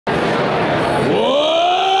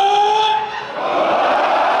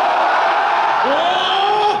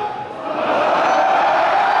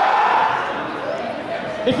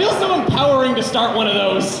start one of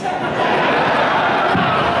those.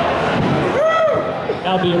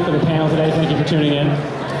 That'll be it for the panel today. Thank you for tuning in.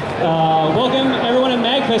 Welcome everyone at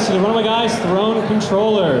Magfest to the Runaway Guys Throne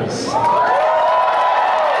Controllers.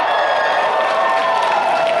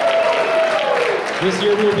 This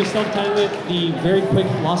year we will be self-titled with the very quick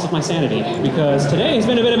loss of my sanity, because today has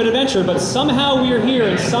been a bit of an adventure, but somehow we are here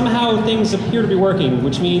and somehow things appear to be working,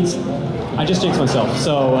 which means I just jinxed myself.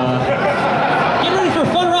 So get ready for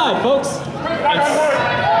a fun ride, folks.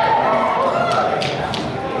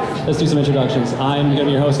 Let's do some introductions. I'm going to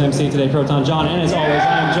be your host and MC today, ProtonJon, and as always,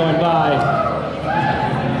 I am joined by...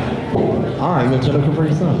 I'm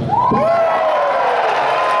NintendoCapriSun.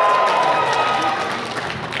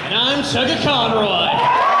 And I'm Chuggaaconroy.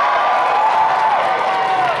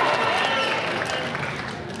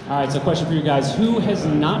 All right, so question for you guys. Who has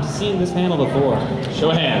not seen this panel before?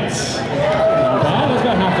 Show of hands. Not bad, that's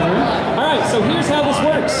about half the room. All right, so here's how this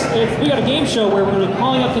works. We got a game show where we're going to be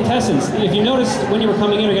calling up contestants. If you noticed when you were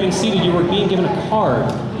coming in or getting seated, you were being given a card.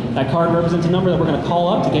 That card represents a number that we're going to call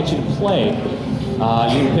up to get you to play. You're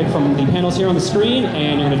going to pick from the panels here on the screen,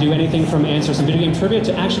 and you're going to do anything from answer some video game trivia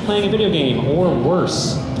to actually playing a video game, or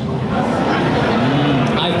worse.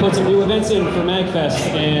 I've put some new events in for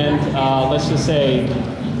Magfest, and let's just say,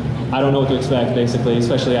 I don't know what to expect, basically,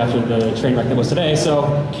 especially after the train wreck that was today, so...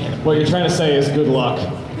 What you're trying to say is good luck.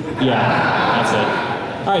 Yeah, that's it.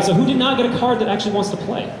 All right, so who did not get a card that actually wants to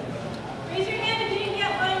play? Raise your hand if you didn't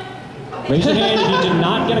get one. Raise your hand if you did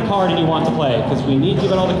not get a card and you want to play, because we need to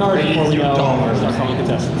give out all the cards before we know start calling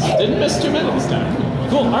contestants. Didn't miss too many this time.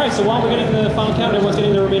 Cool, all right, so while we're getting the final count, everyone's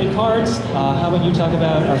getting the remaining cards, how about you talk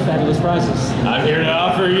about our fabulous prizes? I'm here to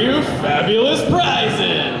offer you fabulous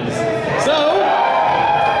prizes. So...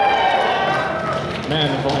 Man,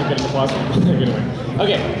 if only I'm getting applause from anyway.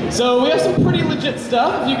 Okay, so we have some pretty legit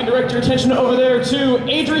stuff. If you can direct your attention over there to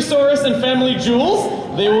Adrisaurus and Family Jewels,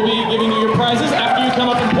 they will be giving you your prizes after you come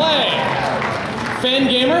up and play.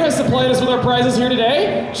 Fangamer has supplied us with our prizes here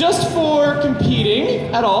today. Just for competing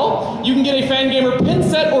at all, you can get a Fangamer pin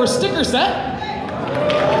set or sticker set.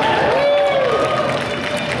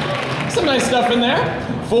 Some nice stuff in there.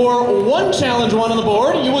 For one challenge one on the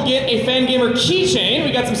board, you will get a Fangamer keychain.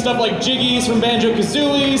 We got some stuff like Jiggies from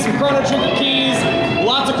Banjo-Kazooie, some Chrono Trigger keys,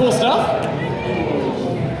 lots of cool stuff.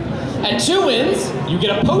 At 2 wins, you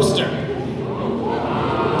get a poster.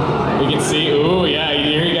 We can see, ooh, yeah,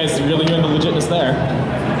 you guys really doing the legitness there.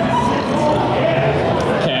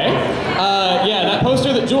 Okay. Yeah, that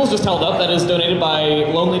poster that Jules just held up, that is donated by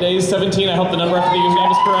Lonely Days 17. I hope the number after the username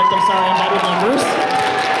is correct. I'm sorry, I'm bad with numbers.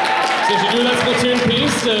 So she drew that Splatoon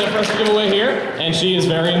piece for us to give away here, and she is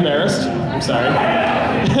very embarrassed. I'm sorry.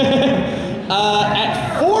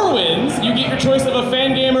 At 4 wins, you get your choice of a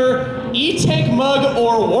Fangamer E-Tank mug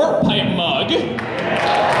or Warp Pipe mug.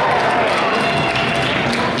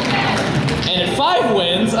 And at 5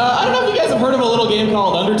 wins, I don't know if you guys have heard of a little game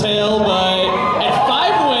called Undertale, but at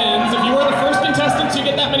 5 wins, if you are the first contestant to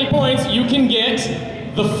get that many points, you can get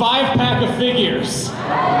the 5-pack of figures.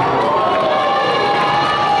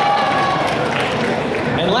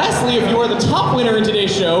 And lastly, if you are the top winner in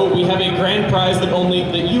today's show, we have a grand prize that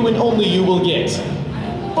you and only you will get.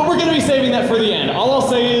 But we're going to be saving that for the end. All I'll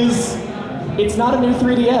say is, it's not a new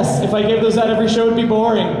 3DS. If I gave those out every show, it'd be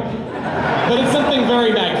boring. But it's something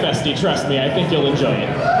very Magfesty, trust me. I think you'll enjoy it.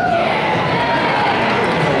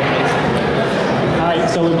 All right,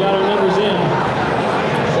 so we've got our numbers in.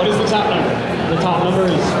 What is the top number? The top number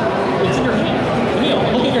is, it's in your hand. Emil,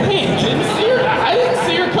 look at your hand. I didn't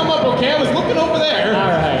see her come up, okay? I was looking over there. All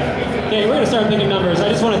right. Okay, we're going to start picking numbers. I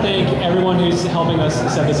just want to thank everyone who's helping us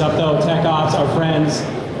set this up, though. Tech Ops, our friends,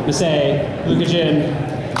 Masay, Luca Jin,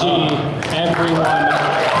 G, everyone.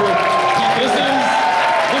 This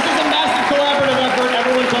is a massive collaborative effort.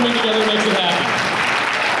 Everyone coming together makes it happen.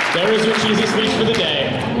 There is your cheesy speech for the day.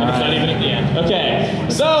 It's not even at the end. Okay,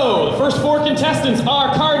 so the first 4 contestants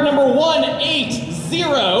are card number 180.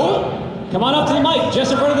 Come on up to the mic,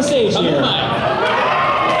 just in front of the stage Come here. to the mic.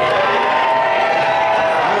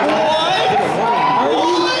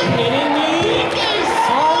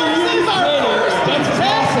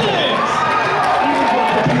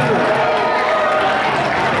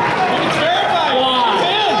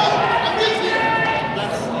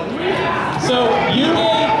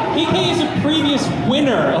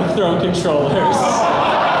 Winner of Throne Controllers.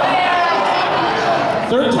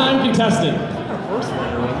 3rd-time contestant.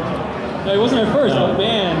 No, it wasn't our first. Oh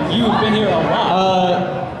man, you've been here a lot.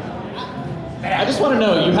 I just want to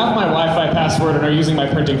know, you have my Wi-Fi password and are using my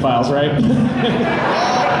printing files, right?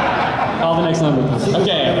 Call the next number.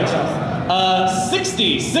 Okay.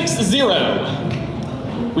 60.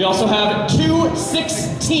 We also have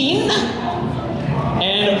 216.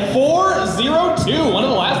 And 402, one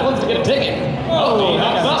of the last ones to get a ticket. Oh,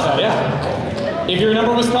 that's up, yeah. If your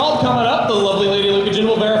number was called, coming up, the lovely Lady Lucagen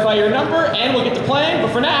will verify your number and we'll get to playing.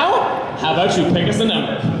 But for now, how about you pick us a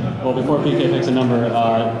number? Well, before PK picks a number,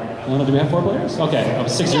 do we have 4 players? Okay,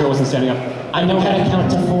 6-0 wasn't standing up. I know how to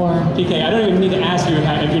count to 4. PK, I don't even need to ask you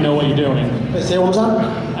if you know what you're doing. Wait, say it one more time?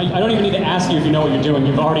 I don't even need to ask you if you know what you're doing.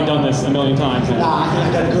 You've already done this a million times. Nah, I think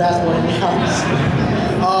I gotta grasp what it counts.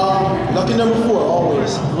 Lucky number 4,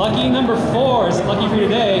 always. Lucky number 4, is it lucky for you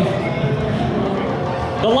today?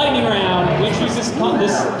 The lightning round. We introduced this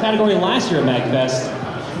category last year at Magfest.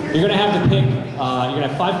 You're gonna have to pick, you're gonna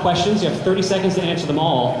have 5 questions. You have 30 seconds to answer them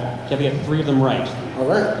all. You have to get 3 of them right. All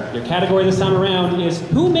right. Your category this time around is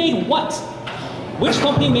who made what? Which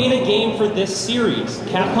company made a game for this series?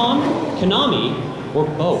 Capcom, Konami, or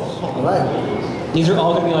both? All right. These are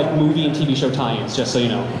all gonna be like movie and TV show tie-ins, just so you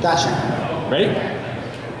know. Gotcha. Ready?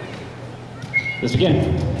 Let's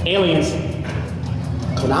begin. Aliens.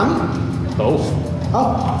 Konami? Both.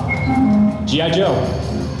 Oh, G.I. Joe.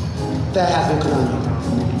 that has been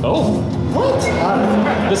Konami. Both. What?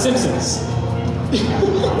 The Simpsons.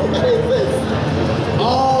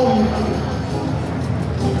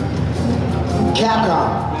 Capcom.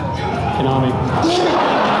 Konami. Damn it.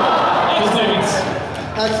 X-Men.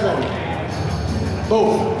 X-Men.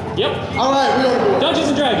 Both. Yep. All right, we on the board. Dungeons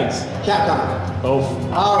and Dragons. Capcom. Both.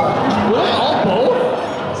 All right. Really? All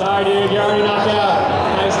both? Sorry, dude. You're already knocked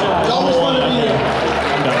out. Nice job. Don't want to be here.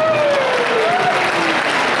 I'm done.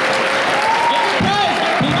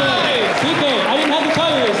 PK, I didn't have to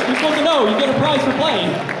tell you this. You're supposed to know. You get a prize for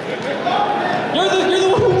playing. You're the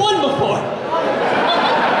one who won before.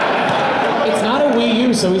 It's not a Wii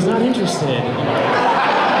U, so he's not interested.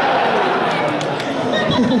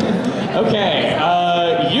 Okay,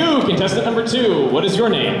 you, contestant number 2. What is your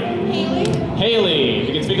name? Haley. Haley. If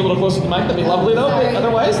you can speak a little closer to the mic, that'd be lovely though. But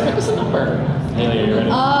otherwise, pick us a number. Haley, are you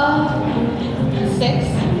ready? 6.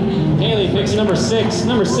 Haley picks number 6.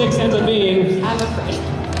 Number 6 ends up being... I'm afraid.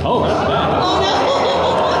 Oh, right off the bat. Oh no!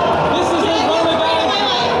 This is the Runaway Guys.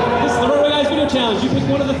 This is the Runaway Guys video challenge. You pick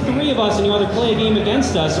one of the 3 of us, and you either play a game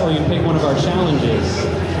against us, or you pick one of our challenges.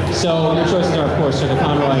 So your choices are, of course,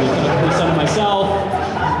 Chuggaaconroy, PAX and myself.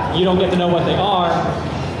 You don't get to know what they are.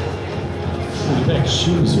 Who do you pick?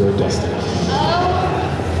 Choose your destiny.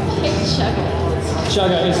 Pick Chugga.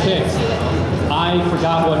 Chugga is picked. I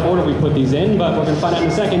forgot what order we put these in, but we're going to find out in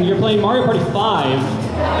a second. You're playing Mario Party 5. You're going to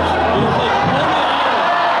play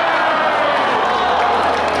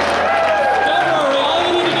Don't worry, all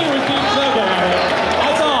you need to do is beat Chugga at it.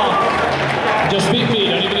 That's all. Just beat me,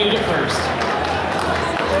 don't even need to get first.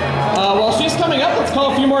 While she's coming up, let's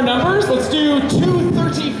call a few more numbers. Let's do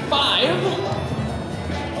 235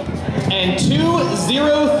 and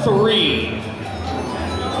 203.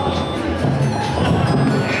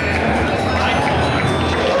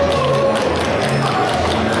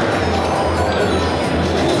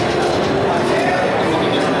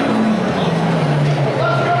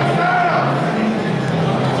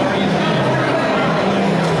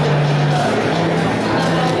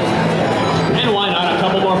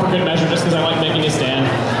 Good measure, just because I like making you stand.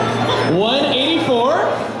 184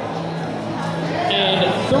 and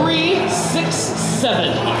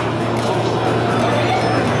 367.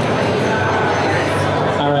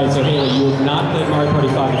 All right, so Haley, you have not played Mario Party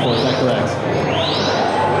 5 before, is that correct?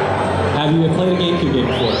 Have you played a GameCube game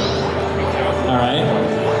before? All right.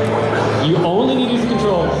 You only need to use the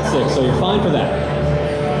control stick, so you're fine for that.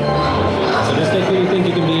 So just take who you think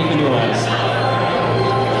you can beat and realize.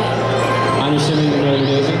 I'm assuming you know your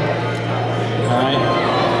Daisy. Alright.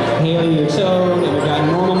 Haley, you're Toad, and we've got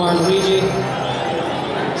normal Mario and Luigi.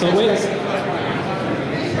 So wait.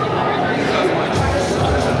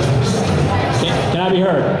 Can I be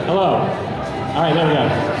heard? Hello. Alright, there we go.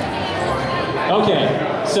 Okay,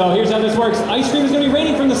 so here's how this works. Ice cream is going to be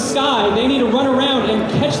raining from the sky. They need to run around and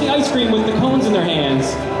catch the ice cream with the cones in their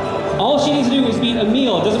hands. All she needs to do is beat a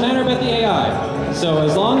meal. It doesn't matter about the AI. So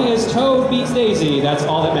as long as Toad beats Daisy, that's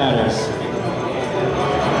all that matters.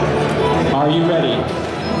 Are you ready?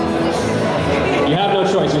 You have no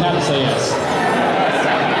choice. You have to say yes.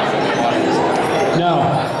 No,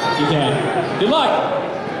 you can't. Good luck.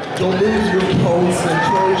 Don't lose your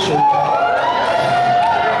concentration.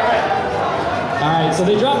 All right, so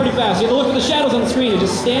they drop pretty fast. You have to look for the shadows on the screen and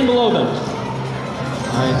just stand below them.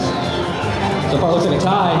 All right. So far, it looks like a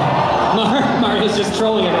tie. Mario's just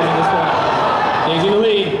trolling everyone at this point. Daisy in the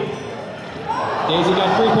lead. Daisy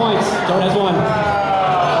got 3 points. Toad has 1.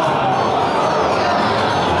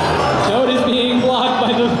 Toad is being blocked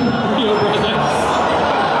by the Rio brothers.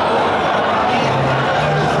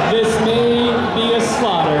 This may be a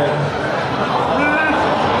slaughter.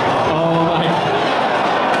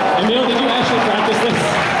 Emil, did you actually practice this?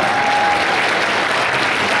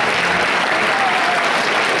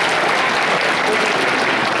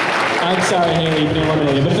 I'm sorry, Haley, you've been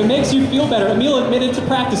eliminated. But if it makes you feel better, Emil admitted to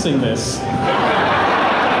practicing this.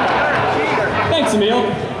 Thanks, Emil.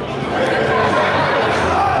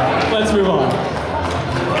 Let's move on.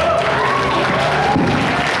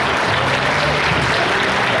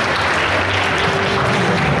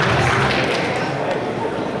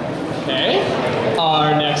 Okay.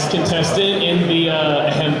 Our next contestant in the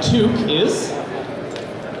Ahem Toque is...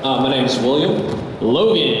 My name's William.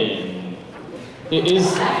 Logan. It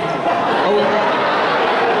is... Oh,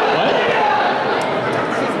 what?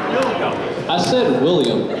 I said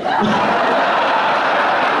William.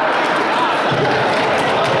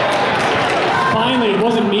 Finally, it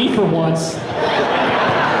wasn't me for once.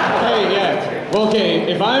 Hey, yeah. Well,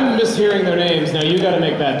 okay, if I'm mishearing their names, now you gotta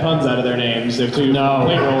make bad puns out of their names if to play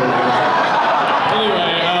role.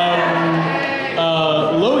 Anyway,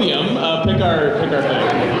 Loyam, pick our pick.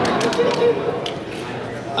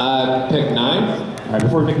 I picked 9. All right,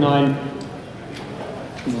 before we pick 9,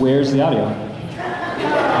 where's the audio?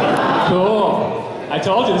 Cool. I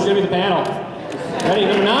told you, this is gonna be the panel. Ready,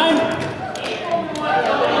 number 9?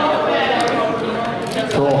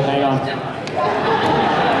 Cool, hang on.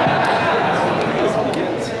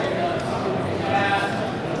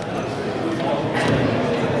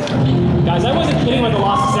 Guys, I wasn't kidding about the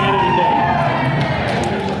loss of sanity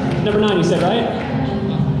thing. Number 9, you said, right?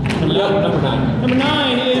 Number 9. Number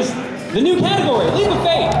 9 is the new category, Leap of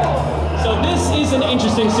Faith. So this is an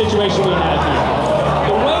interesting situation we have here.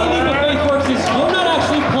 The way Leap of Faith works is you're not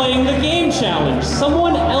actually playing the game challenge.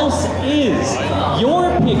 Someone else is.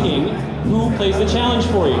 You're picking who plays the challenge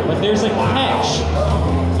for you. But there's a catch.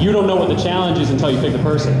 You don't know what the challenge is until you pick the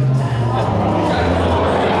person.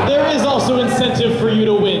 There is also incentive for you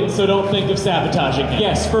to win, so don't think of sabotaging him.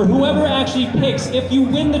 Yes, for whoever actually picks, if you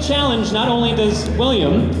win the challenge, not only does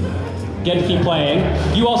William get to keep playing,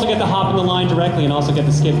 you also get to hop in the line directly and also get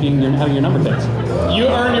to skip having your number picked. You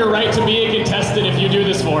earn your right to be a contestant if you do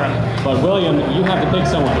this for him. But William, you have to pick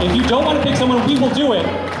someone. If you don't want to pick someone, we will do it,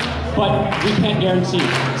 but we can't guarantee.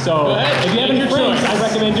 So if you have any friends, I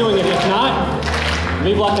recommend doing it. If not,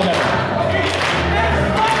 leave luck to heaven.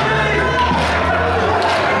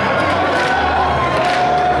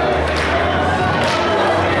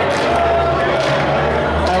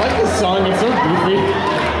 I like this song, it's so goofy.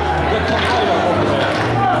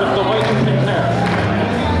 With the white and pink hair.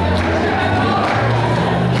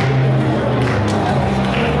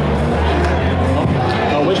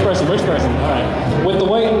 Oh, which person? Which person? All right. With the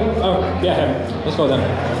white. Oh, yeah, him. Let's go with him. All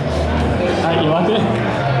right, you locked it?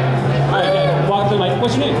 All right, yeah, walk to the mic.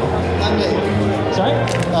 What's your name? I'm Nate. Sorry?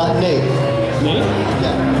 Nate. Nate?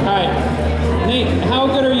 Yeah. All right. Nate, how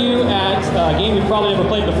good are you at a game you've probably never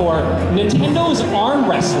played before? Nintendo's arm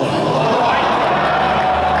wrestling.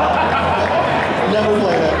 Never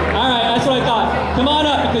played it. All right, that's what I thought. Come on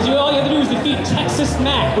up, because all you have to do is defeat Texas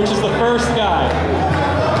Mac, which is the first guy.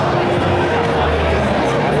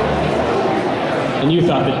 And you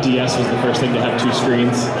thought that DS was the first thing to have 2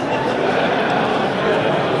 screens.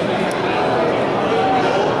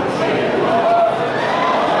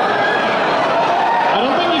 I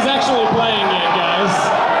don't think he's actually playing yet, guys.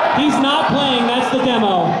 He's not playing, that's the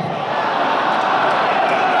demo.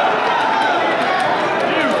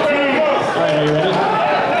 All right, are you ready?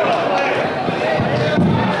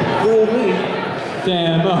 Fool me.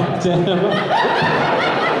 Demo.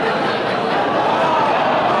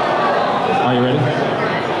 Are you ready?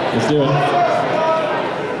 Let's do it.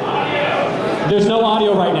 There's no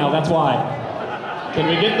audio right now, that's why. Can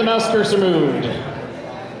we get the mouse cursor moved?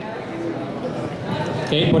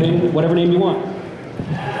 Okay, put in whatever name you want.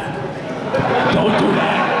 Don't do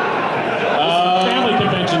that. Family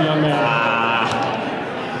convention, young man.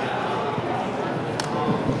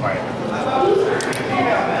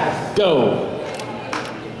 Go.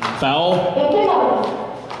 Foul.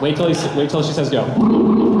 Wait till she says go.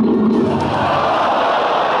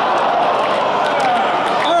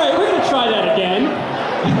 All right, we're gonna try that again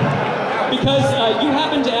because you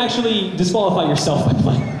happen to actually disqualify yourself by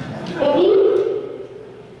playing.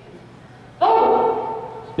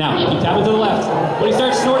 Now, keep tapping to the left. When he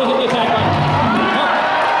starts snorting, hit the attack button.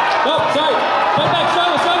 Oh, sorry. Fight back,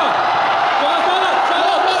 struggle.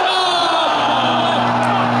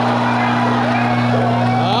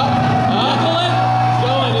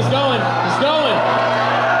 He's going.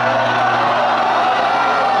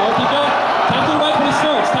 Oh, keep going. Tap to the right when he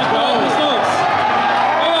snorts. There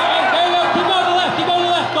you go. Keep going to the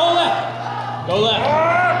left. Go left. Go left.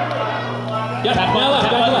 Yep, now left.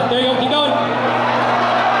 Go to the left. There you go. Keep going.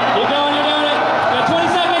 You're doing it. You got 20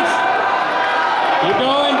 seconds.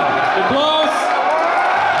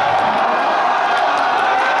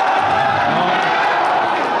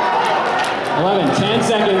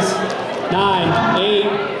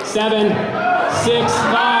 7, 6,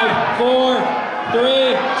 5, 4, 3, 2, 1.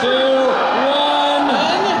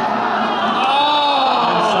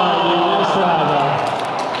 I'm sorry, dude. Nice try, though.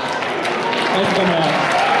 Nice coming out.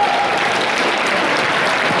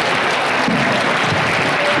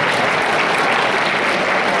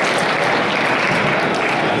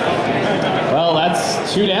 Well, that's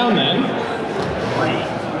 2 down then.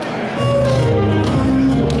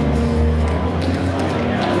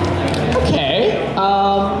 Okay,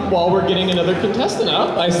 while we're getting another contestant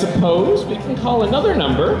up, I suppose we can call another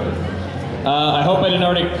number. I hope I didn't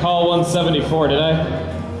already call 174, did I?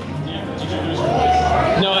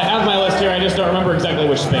 No, I have my list here, I just don't remember exactly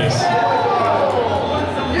which space.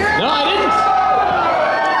 No, I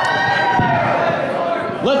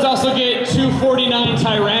didn't! Let's also get 249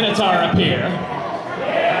 Tyranitar up here.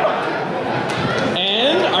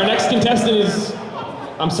 And our next contestant is...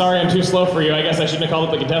 I'm sorry, I'm too slow for you. I guess I shouldn't have called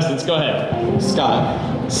up the contestants. Go ahead. Scott.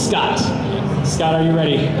 Scott. Scott, are you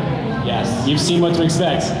ready? Yes. You've seen what to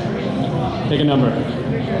expect. Pick a number.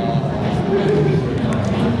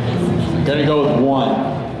 I'm gonna go with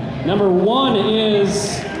 1. Number 1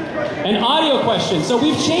 is an audio question. So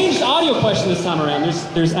we've changed audio question this time around.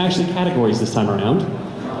 There's actually categories this time around.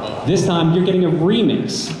 This time you're getting a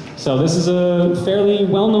remix. So this is a fairly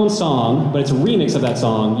well-known song, but it's a remix of that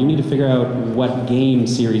song. You need to figure out what game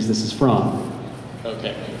series this is from.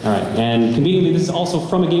 Okay. All right, and conveniently this is also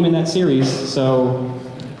from a game in that series, so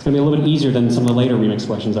it's gonna be a little bit easier than some of the later remix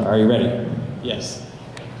questions are. Are you ready? Yes.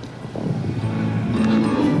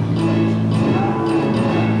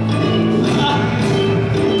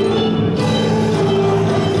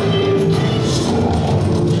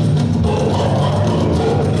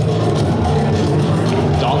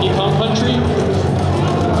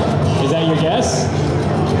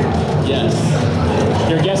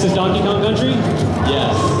 Your guess is Donkey Kong Country?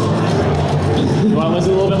 Yes. You want to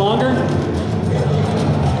listen a little bit longer?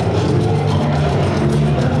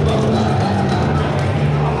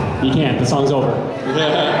 You can't, the song's over.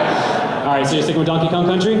 Alright, so you're sticking with Donkey Kong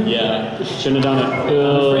Country? Yeah. Shouldn't have done it. I'm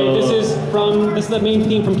afraid this is the main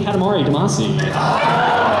theme from Katamari Damacy.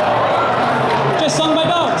 Just sung by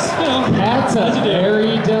dogs, you know. That's a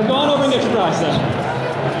very dumb. Go on over and get your prize then.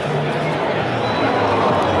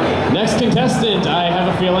 Next contestant, I have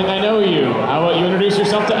a feeling I know you. How about you introduce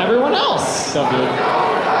yourself to everyone else?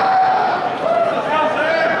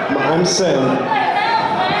 I'm Sam.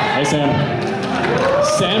 Hey, Sam.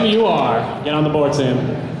 Sam, you are. Get on the board, Sam.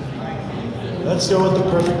 Let's go with the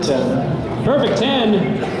perfect 10. Perfect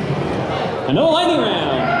 10. Another lightning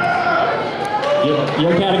round.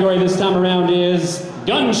 Your category this time around is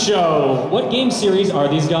Gun Show. What game series are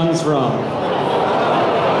these guns from?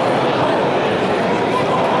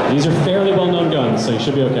 These are fairly well-known guns, so you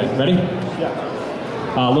should be okay. Ready?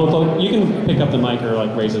 Yeah. Little close. You can pick up the mic or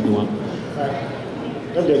like raise it if you want. All right.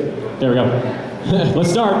 I'm good. There we go.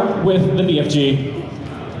 Let's start with the BFG.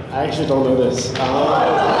 I actually don't know this.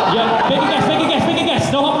 Yeah, pick a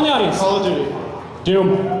guess. No help from the audience. Call of Duty. Doom.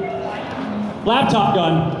 Laptop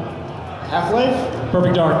gun. Half-Life.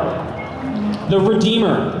 Perfect Dark. The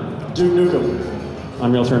Redeemer. Duke Nukem.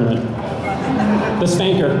 Unreal Tournament. The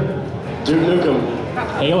Spanker. Duke Nukem.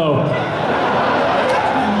 Halo.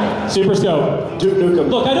 Super Scope. Duke Nukem.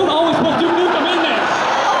 Look, I don't always put Duke Nukem in there.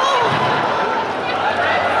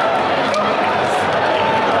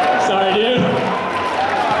 Sorry, dude.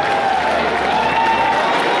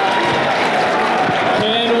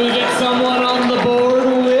 Can we get someone on the board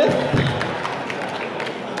with?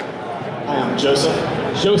 I am Joseph.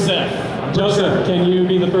 Joseph, can you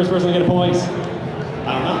be the first person to get a point? I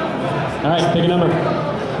don't know. All right, pick a number.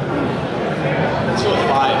 Let's go with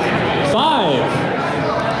 5.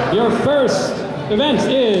 5. Your first event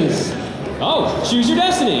is, Choose Your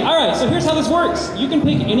Destiny. All right, so here's how this works. You can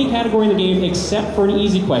pick any category in the game except for an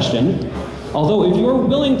easy question. Although if you're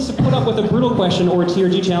willing to put up with a brutal question or a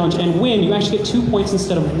TRG challenge and win, you actually get 2 points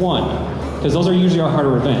instead of 1. Because those are usually our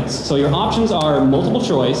harder events. So your options are multiple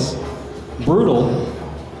choice, brutal,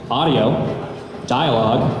 audio,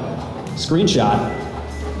 dialogue, screenshot,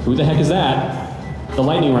 who the heck is that, the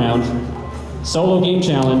lightning round, solo game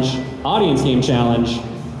challenge, audience game challenge,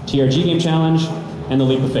 TRG game challenge, and the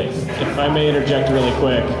leap of faith. If I may interject really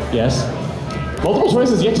quick. Yes? Multiple choice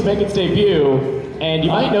is yet to make its debut, and you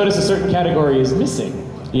might notice a certain category is missing.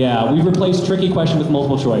 Yeah, we've replaced tricky question with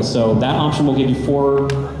multiple choice, so that option will give you four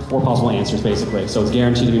possible answers, basically. So it's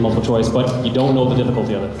guaranteed to be multiple choice, but you don't know the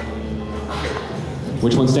difficulty of it.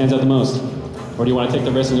 Which one stands out the most? Or do you want to take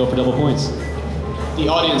the risk and go for double points? The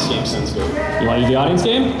audience game sounds good. You want to do the audience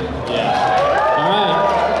game? Yeah. All right.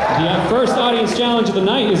 The first audience challenge of the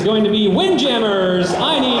night is going to be Windjammers.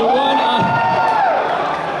 I need one.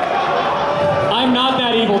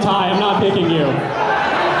 evil tie. I'm not picking you.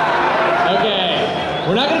 Okay,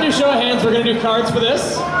 we're not going to do show of hands, we're going to do cards for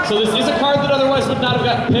this. So this is a card that otherwise would not have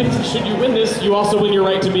gotten picked. Should you win this, you also win your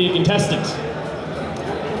right to be a contestant.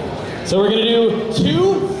 So we're going to do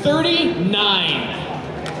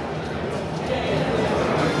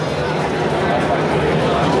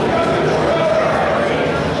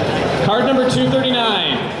 239. Card number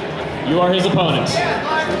 239. You are his opponent.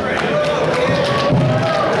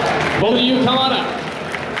 Both of you, come on up.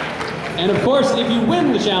 And of course, if you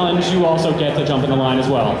win the challenge, you also get to jump in the line as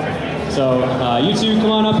well. So you two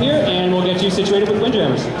come on up here, and we'll get you situated with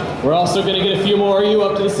Windjammers. We're also going to get a few more of you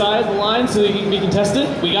up to the side of the line so that you can be contested.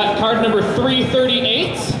 We got card number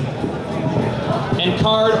 338 and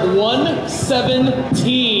card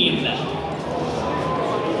 117.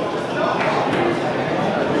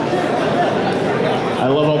 I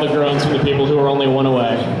love all the groans from the people who are only one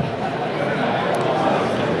away.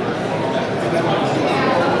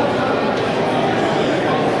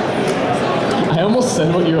 I almost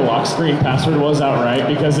said what your lock screen password was outright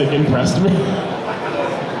because it impressed me.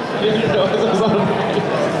 Did you know it was on mic?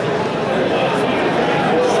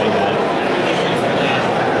 Say that.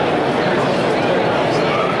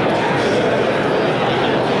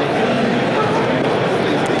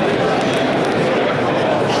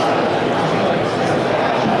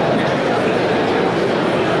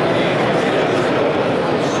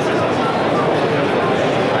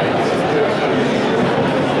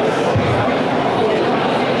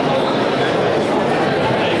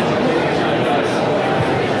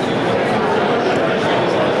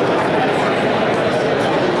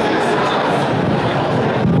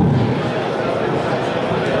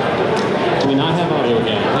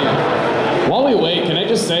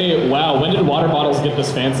 Say, wow, when did water bottles get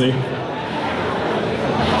this fancy? All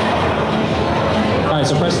right,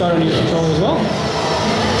 so press start on your controller as well.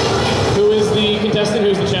 Who is the contestant?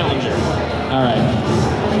 Who's the challenger? All right.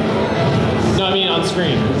 No, I mean on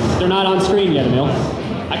screen. They're not on screen yet, Emil.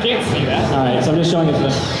 I can't see that. All right, so I'm just showing it to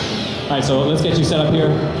them. All right, so let's get you set up here.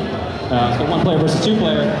 Let's go 1 player versus 2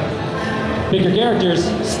 player. Pick your characters.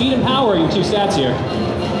 Speed and power are your 2 stats here.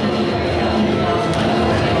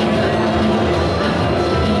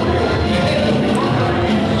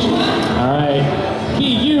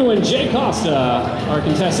 BU and Jay Costa. Our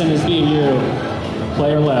contestant is BU.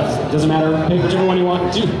 Player left. Doesn't matter, pick whichever one you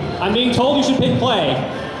want. Dude, I'm being told you should pick play,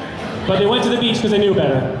 but they went to the beach because they knew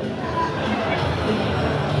better.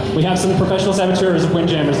 We have some professional saboteurs of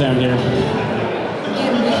Windjammers down here.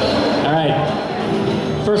 All right.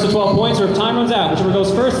 First to 12 points, or if time runs out, whichever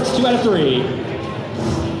goes first, it's 2 out of 3.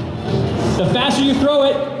 The faster you throw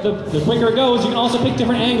it, the quicker it goes. You can also pick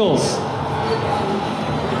different angles.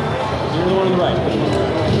 You're the one on the right.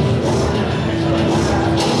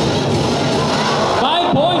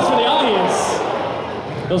 5 points for the audience.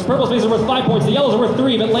 Those purple spaces are worth 5 points. The yellows are worth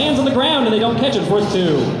 3. If it lands on the ground and they don't catch it, it's worth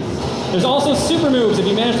 2. There's also super moves if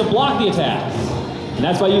you manage to block the attack. And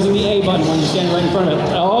that's by using the A button when you're standing right in front of it.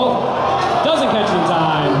 Oh, doesn't catch it in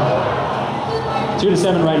time. 2 to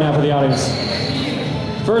 7 right now for the audience.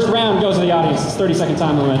 First round goes to the audience. It's 30-second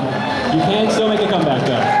time limit. You can still make a comeback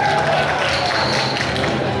though.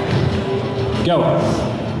 Go.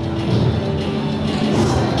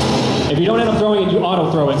 If you don't end up throwing it, you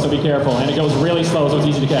auto-throw it, so be careful. And it goes really slow, so it's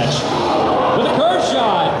easy to catch. With a curve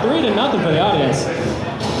shot, 3 to 0 for the audience.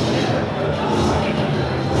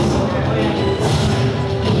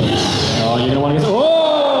 Oh, you're gonna want to get.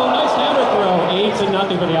 Oh, nice counter throw. 8 to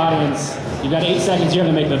 0 for the audience. You've got 8 seconds. You have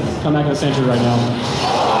to make the comeback of the century right now.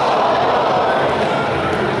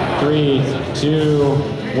 3, 2,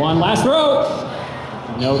 1. Last throw.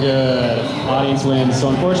 No good. Audience wins. So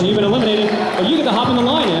unfortunately, you've been eliminated, but you get to hop in the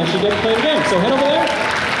line and actually get to play the game. So head over there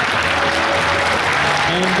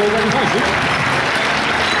and go right behind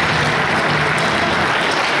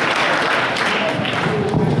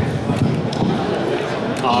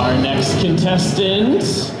you. Our next contestant,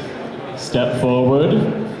 step forward.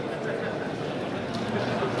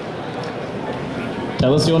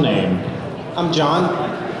 Tell us your name. I'm John.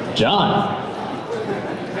 John.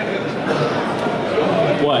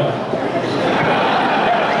 What?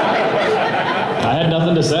 I had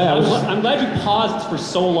nothing to say. I'm glad you paused for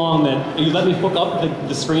so long that you let me hook up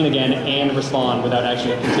the screen again and respond without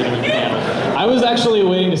actually continuing the panel. I was actually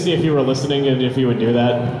waiting to see if you were listening and if you would do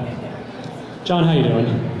that. John, how you doing?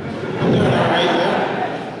 I'm doing all right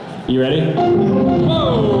here. You ready?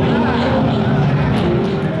 Whoa!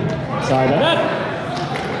 Sorry about that.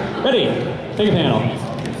 Ready? Pick a panel.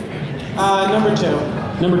 Number 2.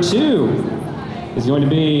 Number 2 is going to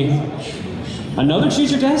be another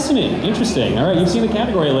Choose Your Destiny. Interesting. All right, you've seen the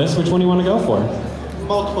category list. Which one do you want to go for?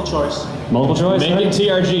 Multiple choice. Multiple choice? Making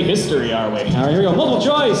TRG history, are we? All right, here we go. Multiple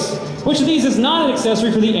choice. Which of these is not an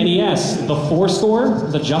accessory for the NES? The 4-score,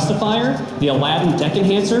 the Justifier, the Aladdin Deck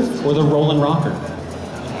Enhancer, or the Rollin' Rocker?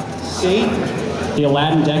 C? The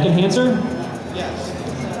Aladdin Deck Enhancer?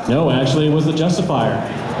 Yes. No, actually, it was the Justifier.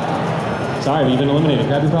 Sorry, but you've been eliminated.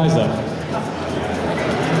 Grab your prize, though.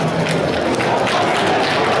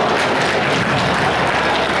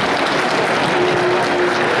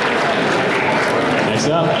 Next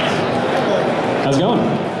up. How's it going?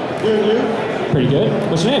 Good, you? Pretty good.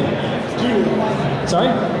 What's your name? Junior. Sorry?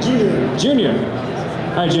 Junior. Junior.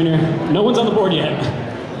 All right, Junior. No one's on the board yet.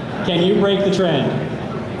 Can you break the trend?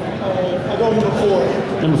 I go number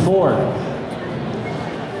 4. Number 4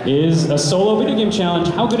 is a solo video game challenge.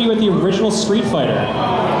 How good are you at the original Street Fighter?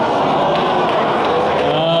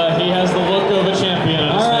 He has the look of a champion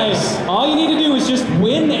on his face. All you need to do is just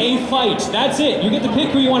win a fight. That's it. You get to pick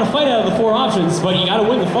who you want to fight out of the 4 options, but you got to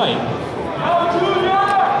win the fight.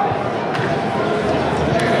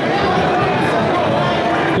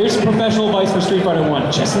 Here's some professional advice for Street Fighter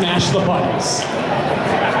 1. Just mash the buttons.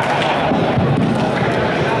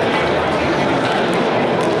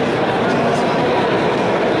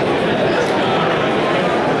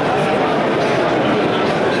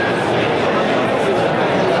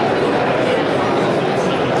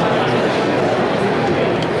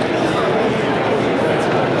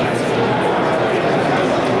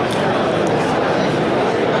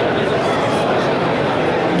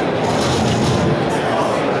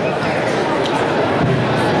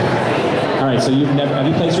 So have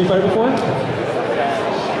you played Street Fighter before?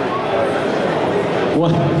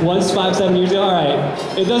 Once 5-7 years ago? All right.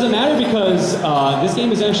 It doesn't matter because this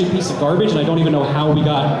game is actually a piece of garbage and I don't even know how we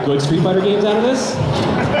got good Street Fighter games out of this.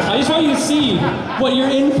 I just want you to see what you're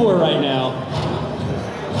in for right now.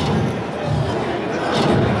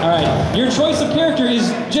 All right. Your choice of character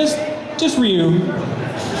is just Ryu.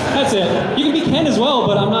 That's it. You can be Ken as well,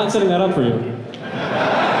 but I'm not setting that up for you.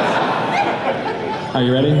 Are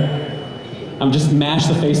you ready? Just mash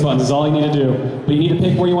the face buttons is all you need to do. But you need to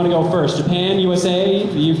pick where you want to go first. Japan, USA,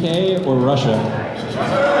 the UK, or Russia.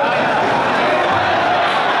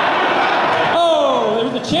 Oh,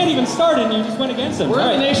 the chant even started and you just went against him. We're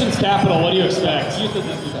in the nation's capital. What do you expect?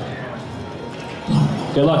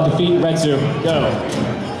 Good luck. Defeat Retsu. Go.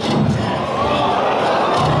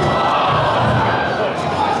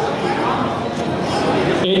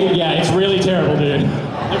 Yeah, it's really terrible, dude.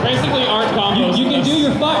 There basically aren't combos. You can do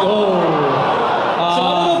your fight. Oh. So I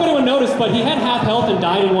don't know if anyone noticed, but he had half health and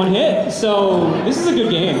died in 1 hit, so this is a good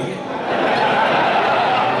game.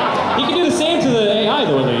 He can do the same to the AI,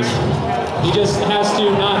 though, at least. He just has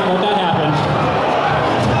to not let that happen.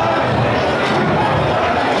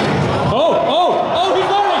 Oh, he's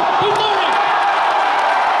learning! He's learning!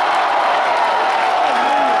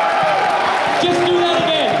 Just do that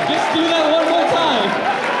again. Just do that one more time.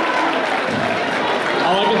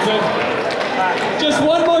 All I can say, just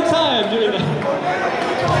one more time doing that.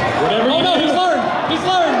 Whatever you do. He's learned! He's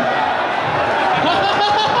learned!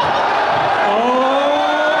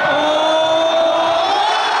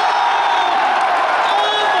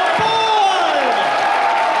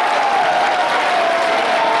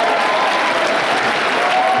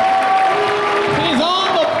 He's on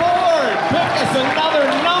the board! Pick us another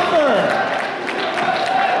number!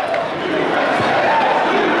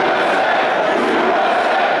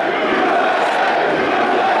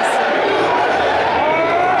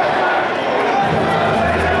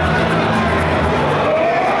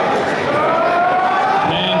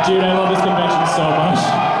 Dude, I love this convention so much.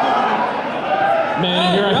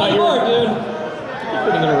 Man, here I thought you were, dude. You're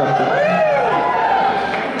pretty interrupted.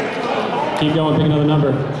 Keep going, pick another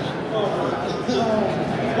number.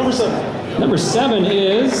 Number 7. Number 7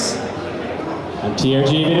 is a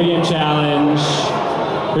TRG video game challenge.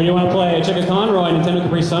 Who do you want to play? Chuggaaconroy,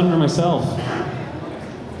 NintendoCapriSun, or myself?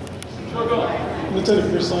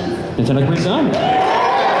 NintendoCapriSun. NintendoCapriSun.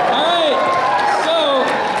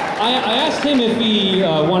 I asked him if he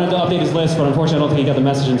wanted to update his list, but unfortunately I don't think he got the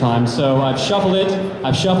message in time. So I've shuffled it, and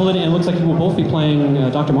it looks like we will both be playing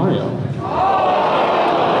Dr. Mario.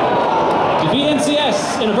 Defeat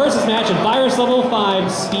NCS in a versus match at Virus Level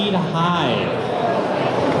 5 Speed High.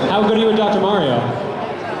 How good are you at Dr. Mario?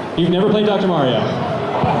 You've never played Dr. Mario.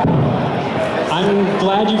 I'm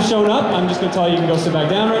glad you've shown up. I'm just going to tell you can go sit back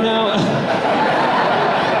down right now.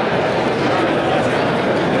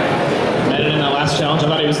 In that last challenge, I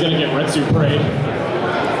thought he was going to get Retsu Parade.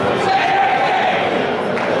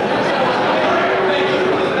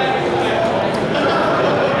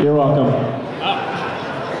 You're welcome. Oh.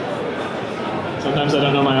 Sometimes I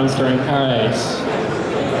don't know my own strength. All right.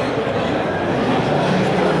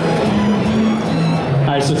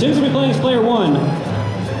 right, so Tim's gonna be playing as player 1.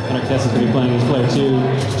 And our contestant's gonna be playing as player 2.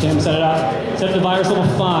 Tim, set it up. Set the virus level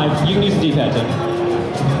 5. You can use the D-pad, Tim.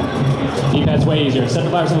 D-pad's way easier. Set the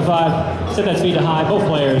virus level 5. Set that speed to high. Both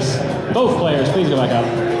players, please go back up.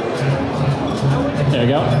 There you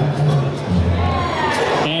go.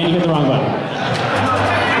 And you hit the wrong button.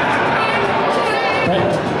 Right?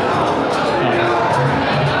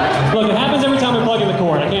 Oh. Look, it happens every time we plug in the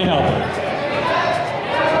cord. I can't help it.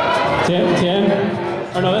 Tim?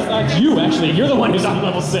 Oh no, that's not you, actually. You're the one who's on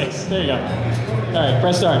level 6. There you go. All right,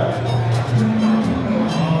 press start.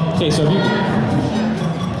 Okay, so if you...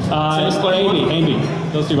 A and B.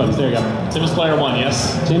 Those 2 buttons. There you go. Tim is player 1,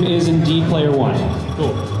 yes? Tim is indeed player 1.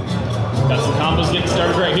 Cool. Got some combos getting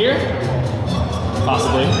started right here.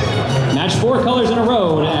 Possibly. Match 4 colors in a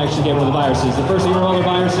row to actually get one of the viruses. The person to roll the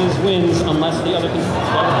viruses wins unless the other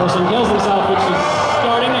person kills himself, which is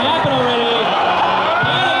starting to happen already.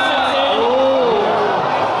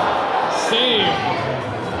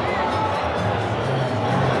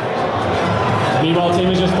 Meanwhile, Tim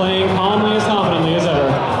is just playing calmly as confidently as ever.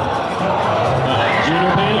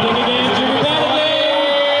 Junior panicking again. Junior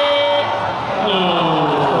panicking! No.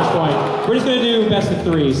 First point. We're just going to do best of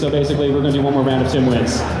 3, so basically we're going to do one more round if Tim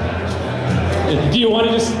wins. Do you want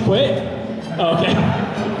to just quit? Oh, okay.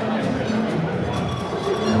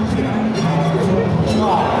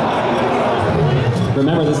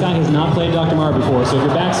 Remember, this guy has not played Dr. Mar before, so if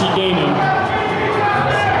you're backseat gaming,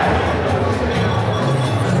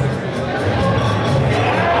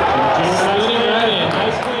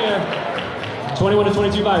 21 to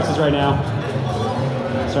 22 viruses right now.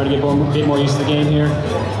 Starting to get a bit more used to the game here.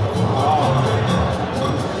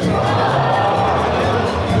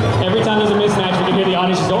 Every time there's a mismatch, we can hear the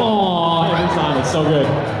audience just go, "Aww," every time. It's so good.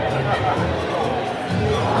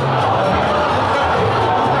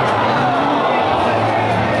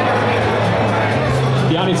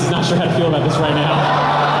 The audience is not sure how to feel about this right now.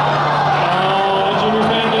 Oh, Junior's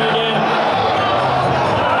panicking again.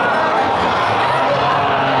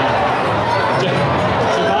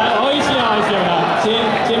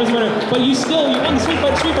 Tim is the winner, but you won the Street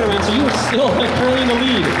Fighter round, so you are still currently in the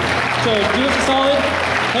lead. So do us a solid,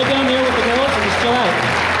 head down there with the girls and just chill out.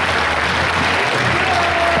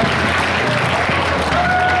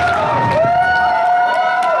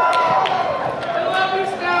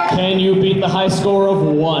 Can you beat the high score of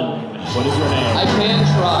 1? What is your name? I can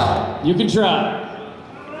try. You can try.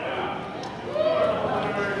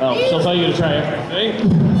 Oh, she'll tell you to try everything.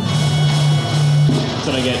 That's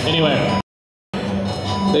what I get. Anyway.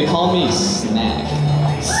 They call me Snack.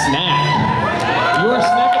 Snack. You are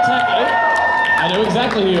Snack Attack 8? I know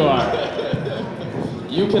exactly who you are.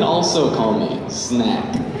 You can also call me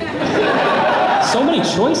Snack. So many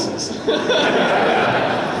choices.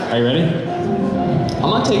 Are you ready? I'm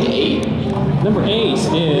gonna take 8. Number 8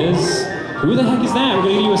 is... Who the heck is that? We're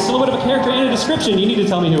gonna give you a silhouette of a character and a description. You need to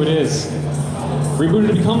tell me who it is. Rebooted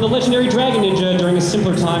to become the legendary Dragon Ninja during a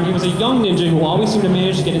simpler time, he was a young ninja who always seemed to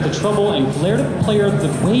manage to get into trouble and glared at the player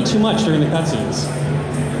way too much during the cutscenes.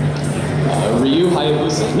 Ryu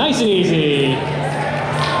Hayabusa. Nice and easy.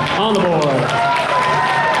 On the board.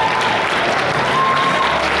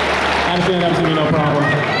 I had a feeling that was going to be no problem.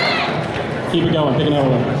 Keep it going, pick another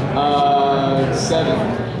one. 7.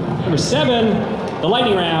 Number 7, the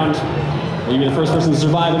lightning round. Will you be the first person to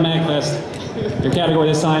survive at Magfest? Your category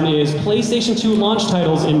this time is PlayStation 2 launch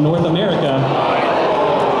titles in North America.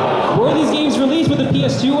 Were these games released with a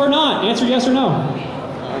PS2 or not? Answer yes or no.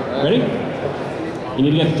 Ready? You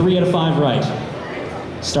need to get 3 out of 5 right.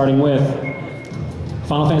 Starting with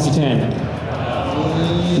Final Fantasy X.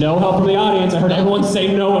 No help from the audience. I heard everyone say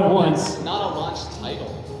no at once. Not a launch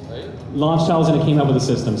title, right? Launch titles and it came out with a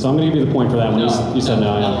system, so I'm going to give you the point for that one. No, you said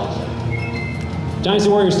no. No. Dynasty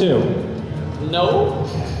Warriors 2. No.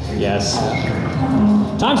 Yes.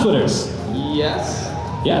 Time Splitters. Yes.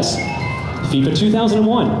 Yes. FIFA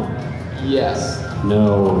 2001. Yes.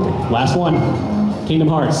 No. Last one. Kingdom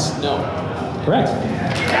Hearts. No. Correct.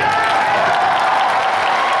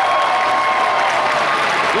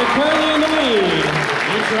 You're currently in the lead.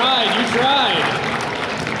 You tried.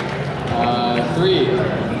 3.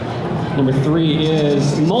 Number 3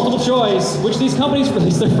 is multiple choice. Which of these companies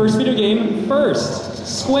released their first video game first?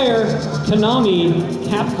 Square, Konami,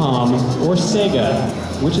 Capcom, or Sega?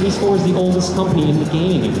 Which of these 4 is the oldest company in the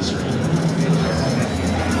gaming industry?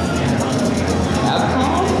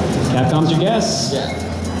 Capcom? Capcom's your guess?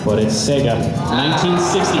 Yeah. But it's Sega.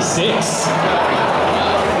 1966.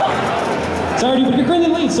 Sorry, dude, but you're currently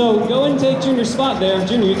in the lead, so go and take Junior's spot there.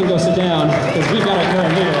 Junior, you can go sit down, because we've got a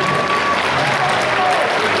current leader.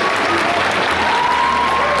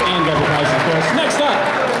 And grab your prize, of course. Next up.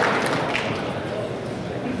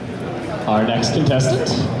 Our next contestant.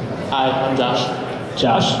 Hi, I'm Josh.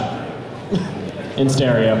 Josh. In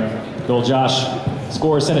stereo. Good old Josh.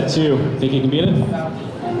 Score set at 2. Think you can beat it?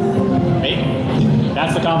 Maybe.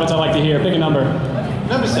 That's the confidence I like to hear. Pick a number.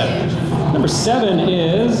 Number 7. Number 7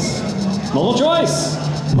 is Multiple Choice.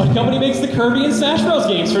 What company makes the Kirby and Smash Bros.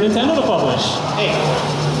 Games for Nintendo to publish? Hey.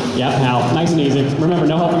 Yep, Hal. Nice and easy. Remember,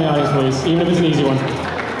 no help in the audience, please, even if it's an easy one.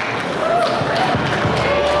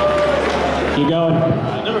 Keep going.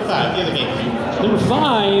 Number 5, the other game. Number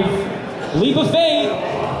 5, Leap of Faith.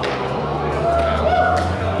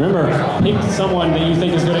 Remember, pick someone that you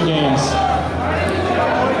think is good at games.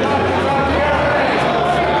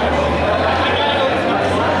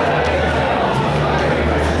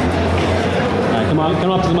 All right, come on,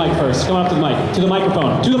 come up to the mic first. Come up to the mic. To the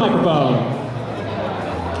microphone. To the microphone.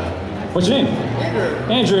 What's your name?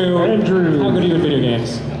 Andrew. Andrew. How good are you at video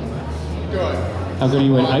games? Good. How good are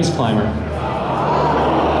you at Ice Climber?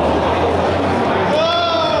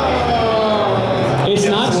 It's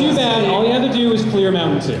not too bad. All you have to do is clear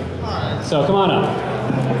Mountain 2. So come on up.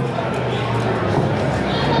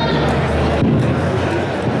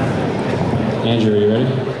 Andrew, are you ready?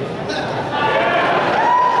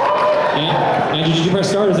 Andrew, did you press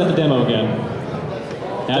start or is that the demo again?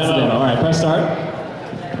 That's the demo. All right, press start.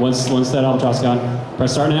 Once that albatross gone.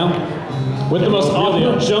 Press start now. With the most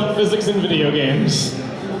awkward jump physics in video games.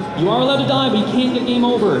 You are allowed to die, but you can't get game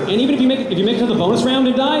over. And even if you make it to the bonus round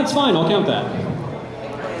and die, it's fine. I'll count that.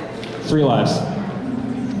 3 lives.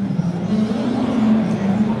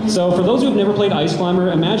 So for those who have never played Ice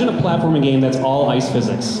Climber, imagine a platforming game that's all ice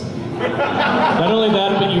physics. Not only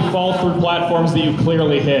that, but you fall through platforms that you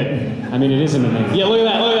clearly hit. I mean, it is in the name. Yeah, look at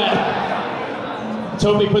that, look at that.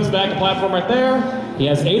 Toby puts back a platform right there. He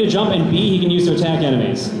has A to jump and B he can use to attack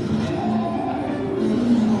enemies.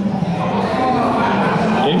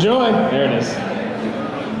 Enjoy. There it is.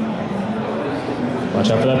 Watch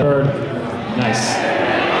out for that bird. Nice.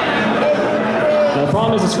 Now the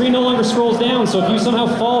problem is the screen no longer scrolls down, so if you somehow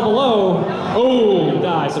fall below, oh, you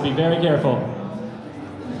die, so be very careful.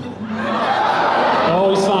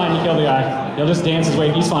 Oh, he's fine, he killed the guy. He'll just dance his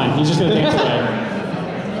way, he's fine, he's just gonna dance away.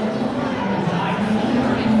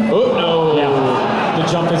 Oh, no. Yeah, the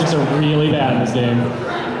jump physics are really bad in this game.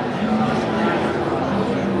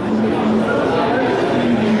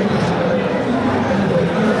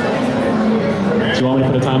 Do you want me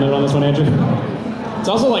to put a time limit on this one, Andrew? It's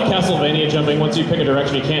also like Castlevania jumping. Once you pick a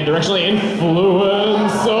direction, you can't directionally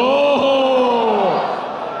influence. Oh!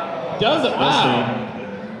 Does it? Wow.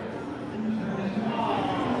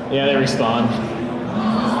 Yeah, they respawn.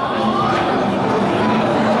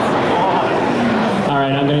 All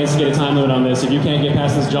right, I'm going to get a time limit on this. If you can't get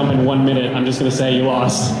past this jump in 1 minute, I'm just going to say you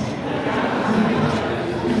lost.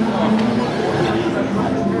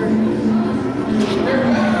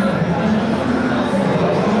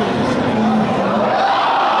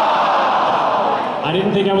 I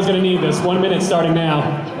didn't think I was going to need this. 1 minute starting now.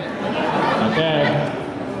 Okay.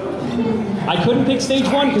 I couldn't pick stage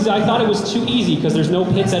 1 because I thought it was too easy because there's no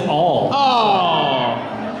pits at all. Oh!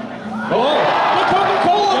 Oh! The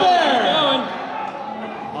Coca-Cola there! Going.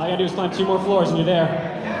 All you gotta do is climb 2 more floors and you're there.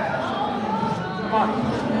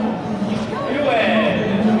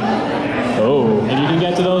 Oh! And you can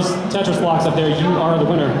get to those Tetris blocks up there. You are the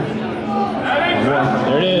winner.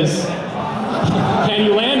 There it is. Can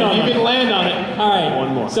you land on it? You can land on it. All right.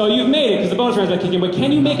 1 more. So you've made it because the bonus round's not kicking, but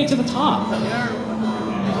can you make it to the top?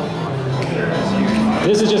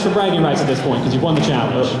 This is just for bragging rights at this point because you've won the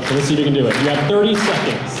challenge. So let's see if you can do it. You have 30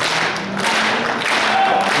 seconds.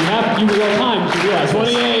 You real time. You realize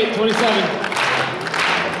 28, 27.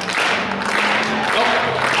 Oh,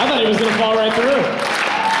 I thought he was going to fall right through.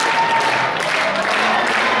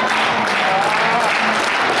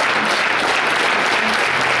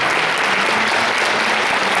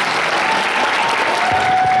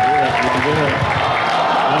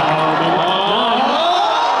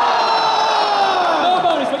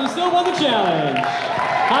 Challenge.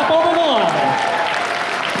 Hop over the line.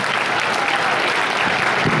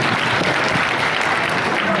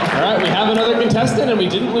 All right, we have another contestant and we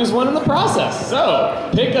didn't lose one in the process.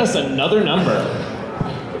 So, pick us another number.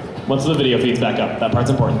 Once the video feeds back up, that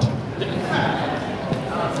part's important.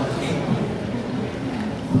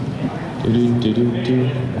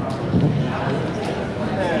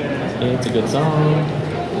 It's a good song.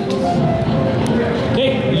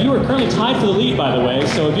 Okay, you are currently tied for the lead, by the way,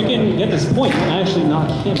 so if you can get this point, you can actually knock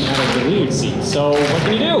him out of the lead seat. So what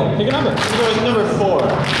can you do? Pick a number. Number 4.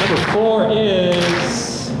 Number 4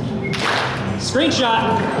 is...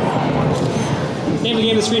 Screenshot. Name the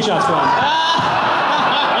game the screenshot's from.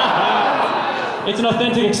 It's an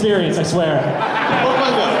authentic experience, I swear.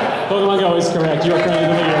 Pokemon Go. Pokemon Go is correct. You are currently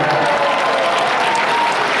the leader.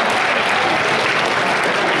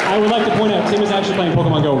 I would like to point out, Tim is actually playing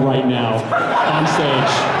Pokemon Go right now on stage.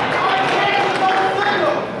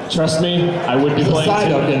 Trust me, I would be playing Side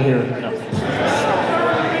too. up in here. No.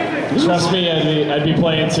 Trust me, I'd be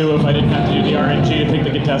playing too if I didn't have to do the RNG to pick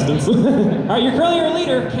the contestants. All right, you're currently our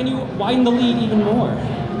leader. Can you widen the lead even more?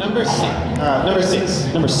 Number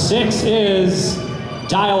 6. Number 6 is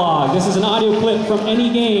dialogue. This is an audio clip from any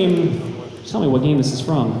game. Just tell me what game this is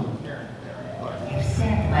from. You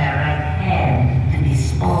set my right hand to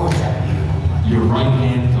dispose of you. Your right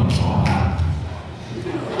hand comes off.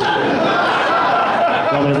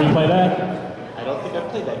 You want me to replay that? I don't think I've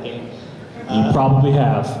played that game. You probably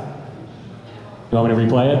have. You want me to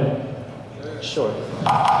replay it? Sure.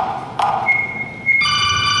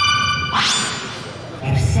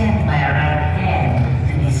 You set my right hand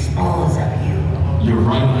to dispose of you. Your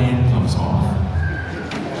right hand comes off.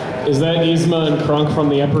 Is that Yzma and Krunk from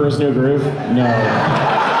The Emperor's New Groove? No.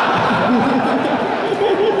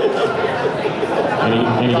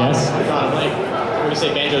 Any guess? Like, what do you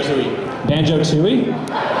say, Banjo-Tooie? Banjo-Tooie?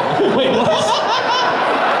 Wait, what?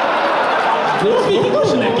 Speak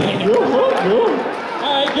English in that game.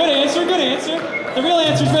 Alright, good answer, good answer. The real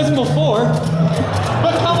answer is Resident Evil 4.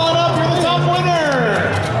 But come on up, you're the top winner!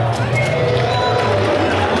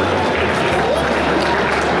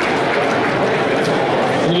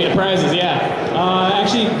 You get prizes, yeah.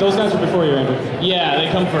 Actually, those guys were before you, Andrew. Yeah, they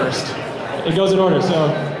come first. It goes in order, so...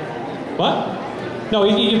 What? No,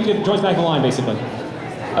 he joins back the line, basically.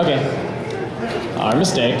 Okay. Our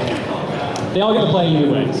mistake. They all get to play either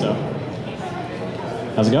way, so...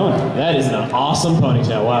 How's it going? That is an awesome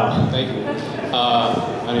ponytail, wow. Thank you.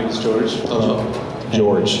 My name is George. Hello.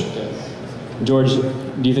 George. Yes. George,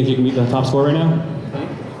 do you think you can beat the top score right now?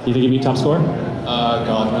 Do you think you beat top score?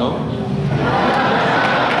 God, no.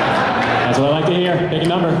 That's what I like to hear. Pick a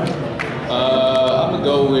number. I'm gonna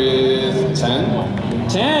go with 10.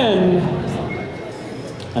 10.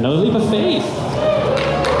 Another leap of faith.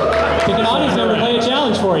 Pick an audience member to play a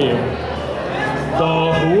challenge for you. The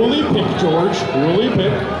Hooli pick, George. Hooli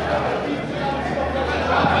pick.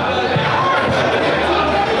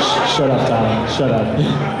 Shut up, Tom. Shut up.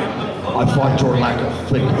 I find your lack of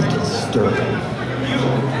faith disturbing.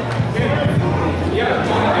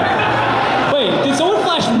 Wait, did someone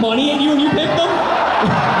flash money at you when you picked them? I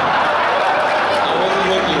wasn't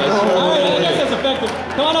looking. I swear I Alright, I wasn't guess that's effective.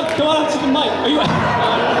 Come on up to the mic. Are you...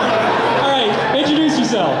 Alright, introduce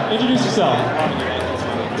yourself. Introduce yourself.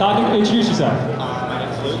 Introduce yourself. My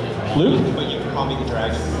name's Luke, Luke? but you can call me the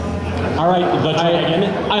Dragon. Alright, the dragon.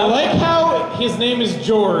 I like how his name is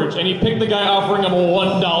George, and he picked the guy offering him a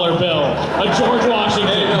 $1 bill. A George Washington.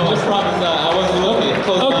 Hey, no, I promise that. I wasn't looking.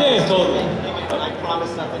 Close Okay. my eyes, totally. I promise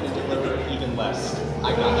nothing to deliver even less.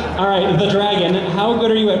 I got you. Alright, the dragon. How good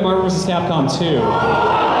are you at Marvel vs. Capcom 2? I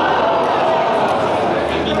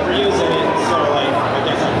mean, Ryu's in it, so like, I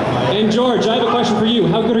guess I can play. And George, I have a question for you.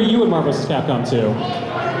 How good are you at Marvel vs. Capcom 2?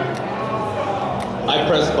 I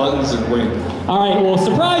press buttons and win. Alright, well,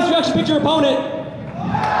 surprise, you actually picked your opponent.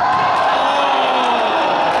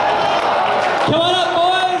 Come on up,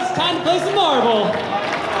 boys. Time to play some Marvel.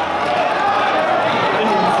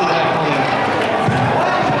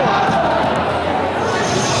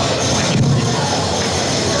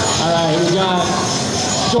 Alright, we got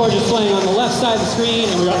George is playing on the left side of the screen,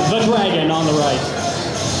 and we got the dragon on the right.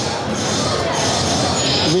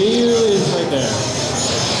 Ryu is right there.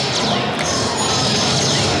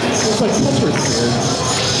 It's like Tetris here.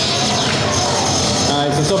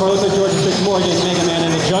 Alright, so far looks like George has picked Morgan, Mega Man,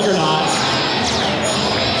 and the Juggernaut.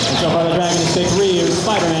 And so far the dragon has picked Ryu,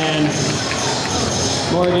 Spider-Man,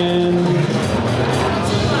 Morgan.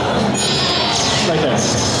 Right there.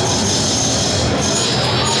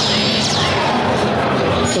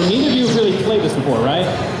 So neither of you have really played this before, right?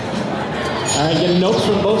 Alright, getting notes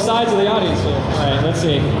from both sides of the audience here. Alright, let's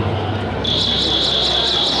see.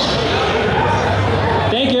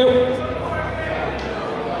 Thank you.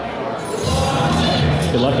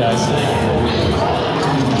 Good luck, guys.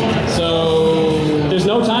 So, there's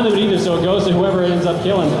no time limit either, so it goes to whoever ends up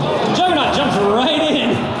killing. Juggernaut jumps right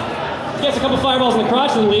in. Gets a couple fireballs in the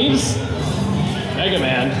crotch and leaves. Mega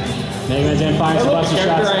Man. Mega Man's in fire, I so love lots a of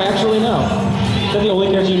character shots. I actually know. Is that the only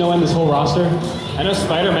character you know in this whole roster? I know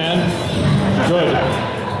Spider-Man. Good.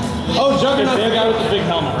 Oh, Juggernaut's the guy with the big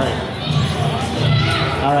helmet, right?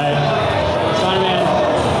 Alright. Spider-Man.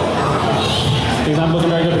 Things not looking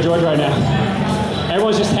very good for George right now.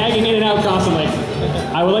 Everyone's just tagging in and out constantly.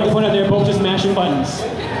 I would like to point out they're both just mashing buttons.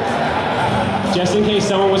 Just in case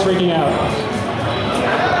someone was freaking out.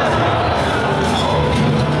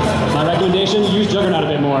 My raccoon recommendation, use Juggernaut a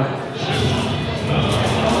bit more.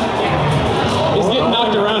 He's getting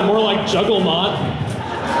knocked around more like Jugglemont.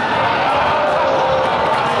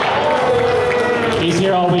 He's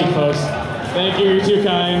here all week, folks. Thank you, you're too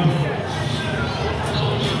kind.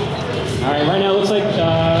 All right, right now it looks like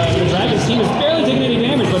the Dragons team is barely taking any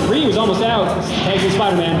damage, but Ryu is almost out. Tags in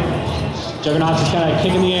Spider-Man. Juggernaut's just kind of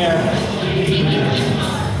kicking the air.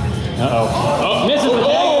 Uh-oh. Oh, misses the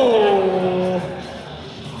tag.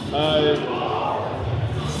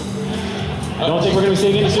 I don't think we're going to be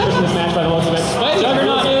seeing any supers in this match by the looks of it.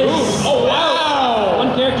 Juggernaut is... Oh, wow!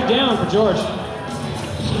 One character down for George. Here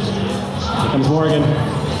comes Morgan.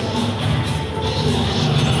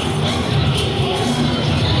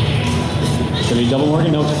 It's going to be double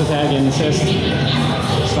Morgan. No, just a tag in assist.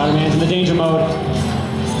 Spider-Man's in the danger mode.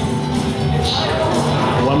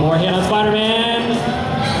 One more hit on Spider-Man.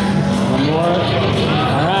 One more.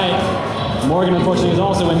 All right. Morgan, unfortunately, is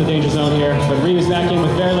also in the danger zone here, but Ryu's back in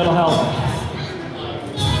with very little health.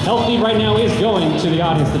 Health lead right now is going to the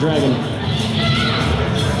audience, the Dragon.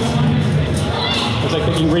 Looks like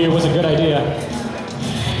picking Ryu was a good idea.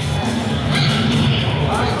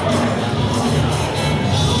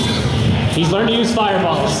 He's learned to use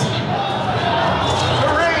fireballs.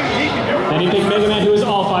 And he picked Mega Man, who is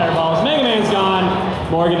all fireballs. Mega Man's gone.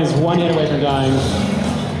 Morgan is one hit away from dying.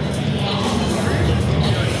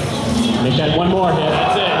 Make that one more hit.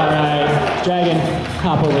 That's it. All right. Dragon,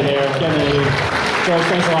 hop over there. Get me the lead. George,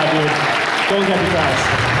 thanks a lot, dude. Go and get your prize.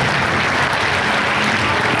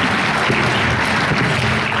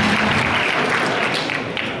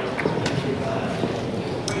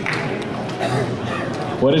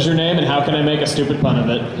 What is your name and how can I make a stupid pun of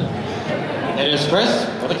it? It is Chris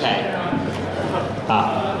with a K.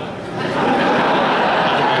 Ah.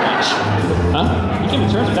 Thank you very much. Huh? You came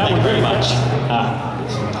to terms with that Thank one you very much. Ah.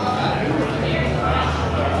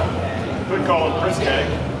 Good call, Chris K.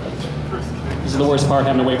 This is the worst part,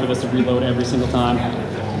 having to wait for this to reload every single time.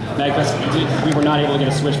 Magfest, we were not able to get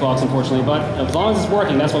a switch box, unfortunately, but as long as it's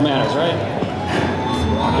working, that's what matters, right?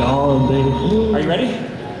 Gone, baby. Are you ready?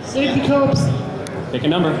 Safety cups. Pick a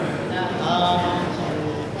number.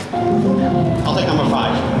 I'll take number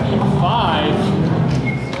 5.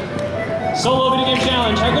 5. Solo video game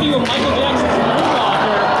challenge. How good are you at Michael Jackson's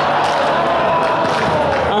Moonwalker?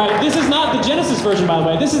 All right, this is not the Genesis version, by the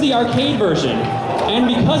way. This is the arcade version. And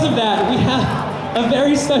because of that, we have a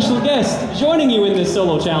very special guest joining you in this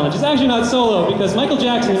solo challenge. It's actually not solo because Michael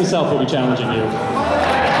Jackson himself will be challenging you.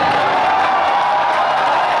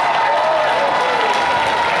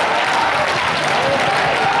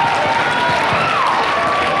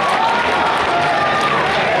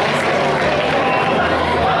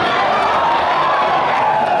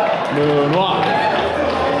 Moonwalk.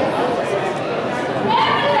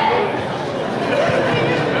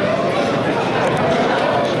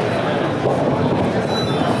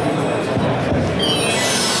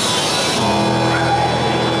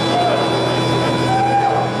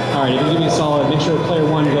 All right, if you give me a solid, make sure player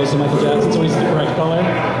 1 goes to Michael Jackson so he's the correct color.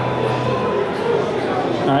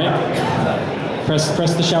 All right,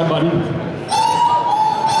 press the shout button.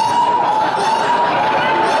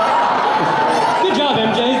 Good job,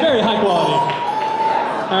 MJ, he's very high quality.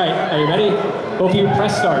 All right, are you ready? Both of you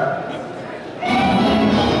press start.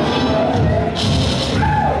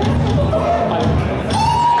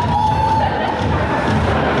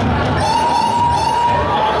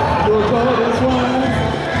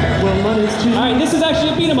 All right, this is actually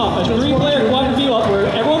a beat 'em up, a 3-player quadra beat 'em up where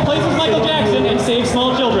everyone plays as Michael Jackson and saves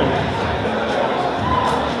small children.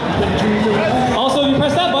 Also, if you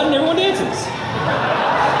press that button, everyone dances.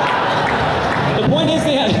 The point is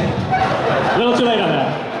they had... A little too late on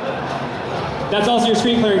that. That's also your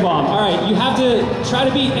screen clearing bomb. All right, you have to try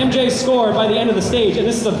to beat MJ's score by the end of the stage, and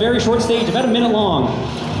this is a very short stage, about a minute long.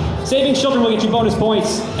 Saving children will get you bonus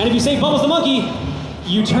points, and if you save Bubbles the monkey,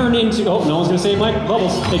 you turn into... Oh, no one's going to save Mike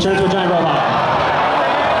Bubbles. They turn into a giant robot.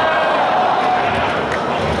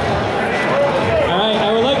 All right,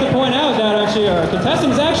 I would like to point out that actually our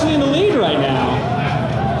contestant is actually in the lead right now.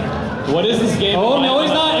 What is this game? Oh, no,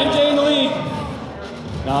 he's not. MJ in the lead.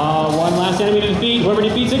 One last enemy to defeat. Whoever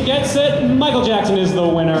defeats it gets it. Michael Jackson is the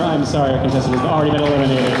winner. I'm sorry, our contestant has already been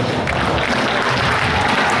eliminated.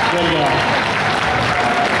 Way to go.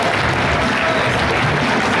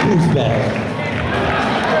 Who's better?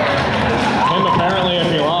 Him, apparently, if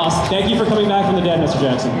he lost. Thank you for coming back from the dead, Mr.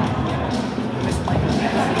 Jackson.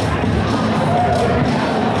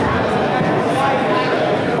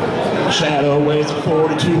 Shadow weighs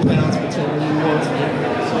 42 pounds, but only once again.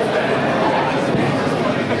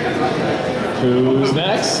 Who's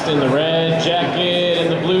next? In the red jacket, in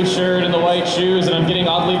the blue shirt, in the white shoes, and I'm getting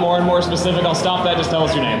oddly more and more specific. I'll stop that, just tell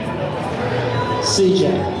us your name.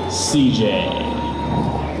 CJ. CJ.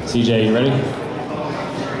 CJ, you ready?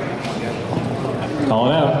 Call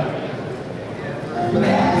it out.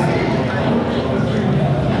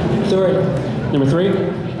 Third. Number 3?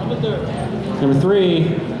 Number third. Number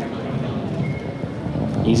 3.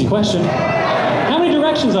 Easy question. How many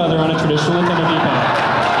directions are there on a traditional Nintendo D-pad?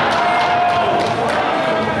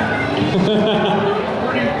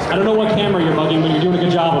 I don't know what camera you're bugging, but you're doing a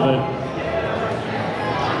good job of it.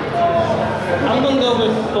 I'm gonna go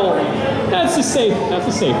with 4. That's a safe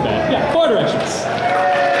bet. Yeah, 4 directions.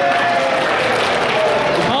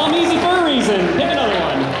 We call them easy for a reason. Pick another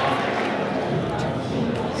one.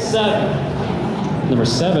 7. Number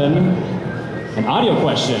 7, an audio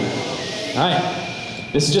question. All right,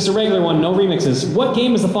 this is just a regular one, no remixes. What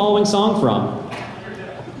game is the following song from?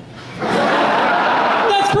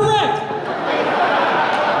 That's correct!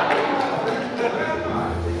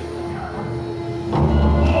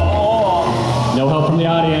 No help from the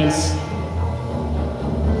audience.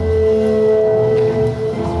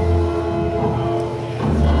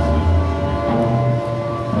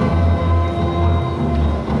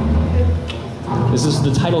 This is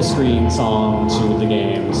the title screen song to the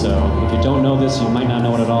game, so if you don't know this, you might not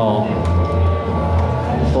know it at all.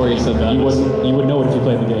 Before you said that, you would know it if you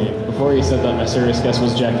played the game. Before you said that, my serious guess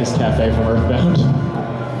was Jackie's Cafe from Earthbound.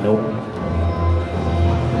 Nope.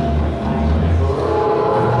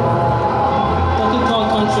 Donkey Kong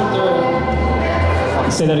Country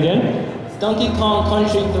 3. Say that again? Donkey Kong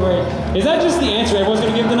Country 3. Is that just the answer everyone's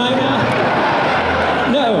gonna give tonight now?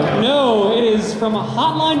 No, it is from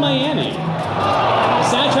Hotline Miami.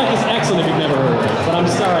 The soundtrack is excellent if you've never heard of it, but I'm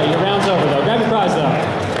sorry, your round's over though. Grab your prize though.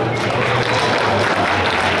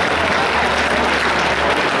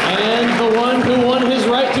 And the one who won his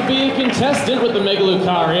right to be a contestant with the Mega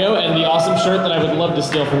Lucario and the awesome shirt that I would love to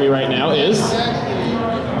steal from you right now is...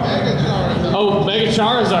 Oh, Mega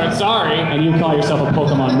Charizard, sorry. And you call yourself a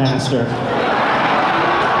Pokemon master.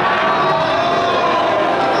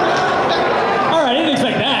 Alright, I didn't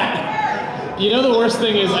expect that. You know the worst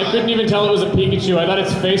thing is, I couldn't even tell it was a Pikachu. I thought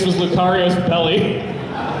its face was Lucario's belly.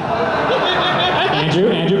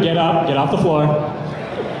 Andrew, get up. Get off the floor.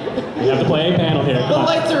 We have to play a panel here. The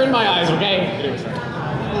lights are in my eyes, okay?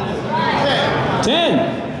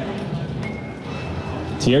 10.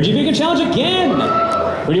 TRG Vegan Challenge again.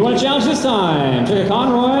 Who do you want to challenge this time?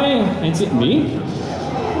 Chuggaaconroy? Me?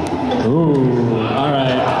 Ooh,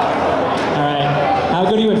 alright. How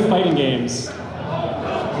good are you at fighting games?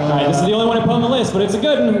 Alright, this is the only one I put on the list, but it's a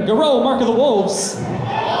good one. Garou, Mark of the Wolves.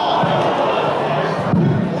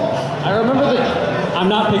 I remember I'm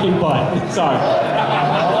not picking Butt. Sorry.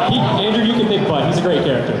 Andrew, you can pick Butt. He's a great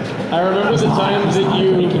character. I remember the times that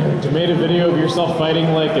you made a video of yourself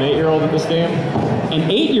fighting like an 8-year-old in this game. An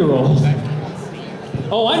 8-year-old?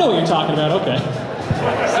 Oh, I know what you're talking about. Okay.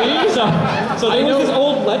 See? So there was this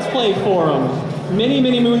old Let's Play forum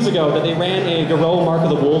many moons ago that they ran a Garou Mark of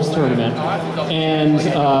the Wolves tournament. And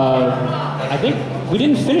I think we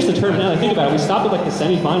didn't finish the tournament now that I think about it. We stopped at like the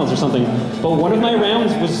semifinals or something. But one of my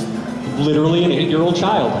rounds was literally an 8-year-old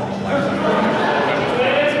child.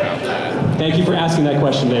 Thank you for asking that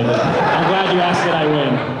question, David. I'm glad you asked that I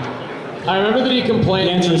win. I remember that he complained.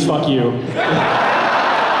 The answer is fuck you.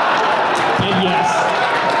 And yes.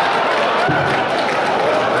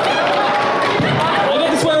 I get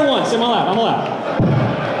to swear once. I'm allowed.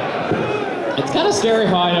 It's kind of scary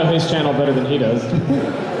how I know his channel better than he does.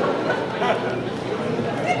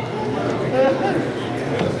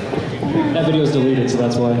 That video's deleted, so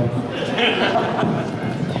that's why.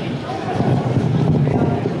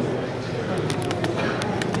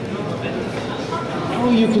 Oh,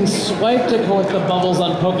 you can swipe to collect the bubbles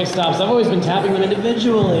on Pokestops. I've always been tapping them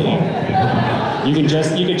individually. You can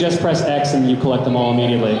just press X and you collect them all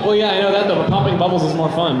immediately. Well, yeah, I know that though, but popping bubbles is more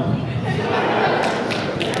fun.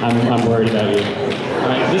 I'm worried about you. All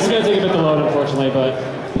right, this is gonna take a bit to load, unfortunately, but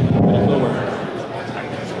it will work.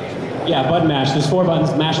 Yeah, button mash. There's 4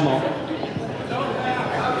 buttons. Mash them all.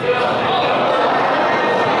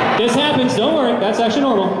 This happens. Don't worry. That's actually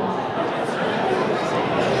normal.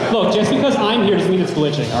 Look, just because I'm here doesn't mean it's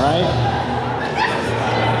glitching. All right.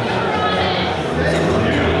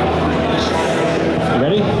 You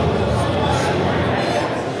ready?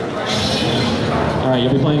 All right.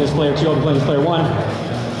 You'll be playing as player 2. I'll be playing as player 1.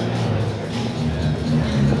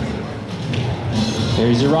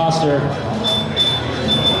 Here's your roster.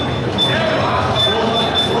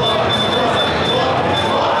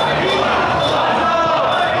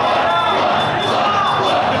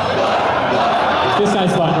 This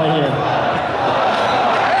guy's spot right here.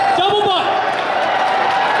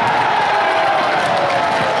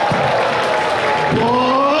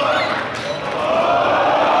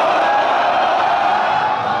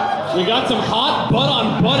 We got some hot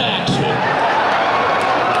butt-on-butt action.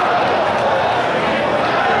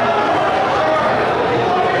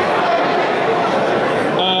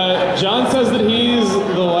 John says that he's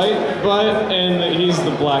the white butt and that he's the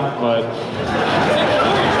black butt.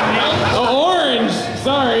 Oh, orange!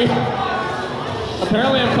 Sorry.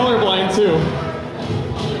 Apparently I'm colorblind too.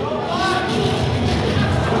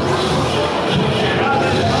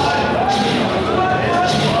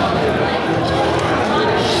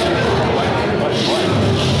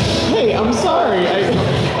 Hey, I'm sorry.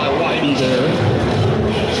 My whitey there.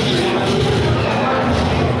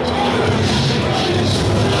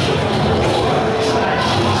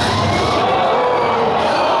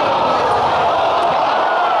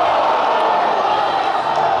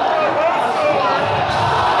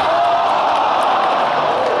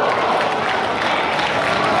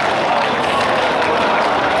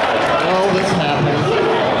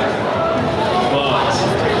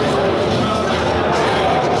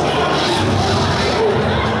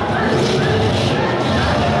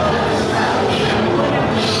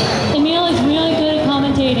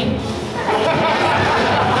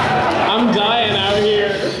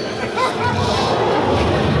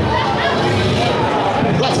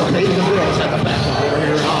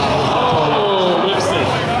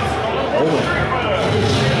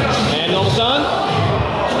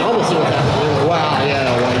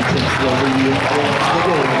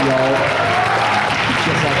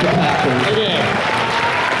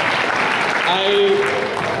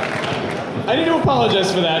 I need to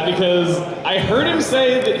apologize for that because I heard him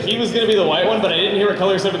say that he was going to be the white one, but I didn't hear what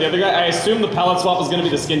color he said for the other guy. I assumed the palette swap was going to be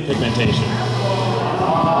the skin pigmentation.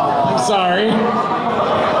 I'm sorry.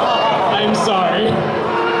 I'm sorry.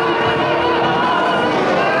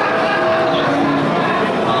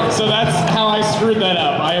 So that's how I screwed that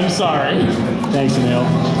up. I am sorry. Thanks, Emil.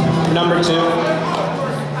 Number 2.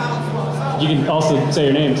 You can also say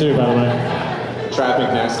your name too, by the way. Trav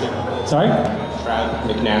McNasty. Sorry? Trav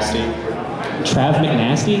McNasty. Trav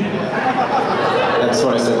McNasty? That's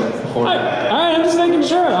what I said before. All right, I'm just making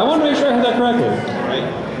sure. I want to make sure I heard that correctly. Right?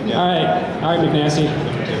 Yeah. All right, McNasty.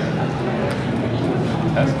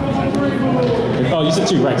 Oh, you said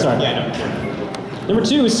 2, right? Sorry. Yeah, Number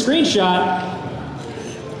 2 is Screenshot.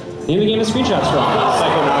 Name of the game is Screenshots from.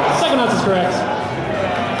 Psychonauts. Psychonauts is correct.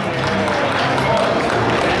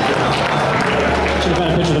 Should have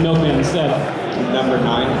found a picture of the milkman instead. Number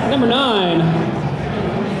 9. Number 9.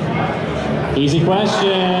 Easy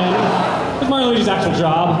question. What's Mario Luigi's actual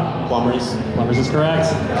job? Plumbers. Plumbers is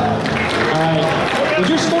correct. All right. Was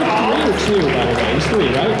your score 3 or 2, by the way? It was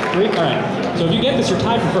 3, right? 3? All right. So if you get this, you're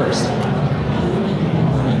tied for first.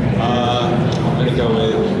 I'm gonna go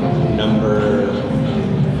with number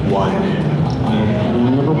 1.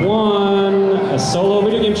 Number 1, a solo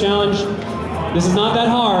video game challenge. This is not that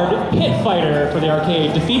hard. Pit Fighter for the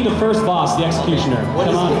arcade. Defeat the first boss, the Executioner.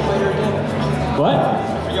 Come on. Pit Fighter again? What? I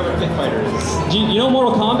forget what Pit Fighter is. Do you know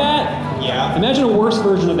Mortal Kombat? Yeah. Imagine a worse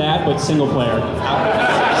version of that, but single player.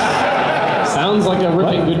 Sounds like a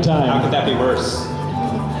ripping good time. How could that be worse?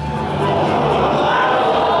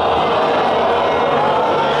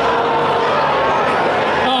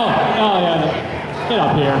 Oh yeah. Get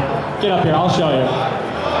up here. Get up here, I'll show you.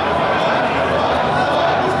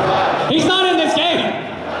 He's not in this game!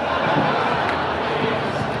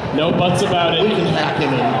 No buts about it. We can hack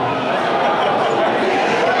him in.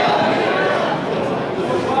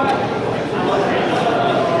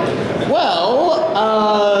 Well,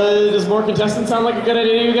 does more contestants sound like a good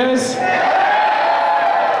idea to you guys?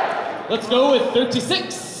 Let's go with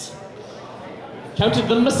 36. Counted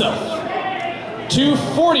them myself.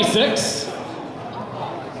 246.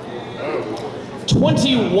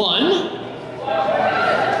 21.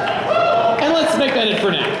 And let's make that it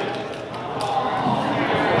for now.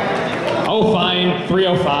 Oh, fine.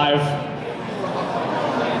 305.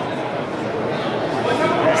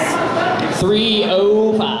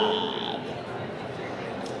 305.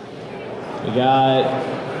 We got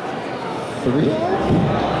 3.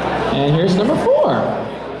 And here's number 4.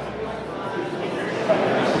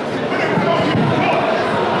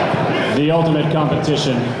 The ultimate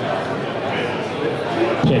competition.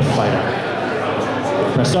 Pit Fighter.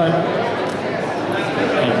 Press start.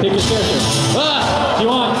 And pick your character. Ah! Do you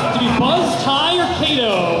want to be Buzz, Ty, or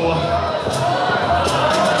Kato?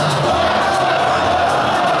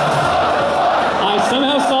 I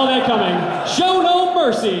somehow saw that coming. Show no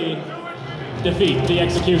mercy. Defeat the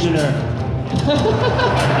Executioner.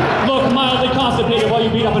 Look mildly constipated while you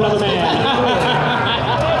beat up another man.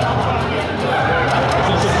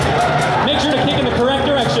 Make sure to kick in the correct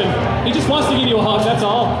direction. He just wants to give you a hug, that's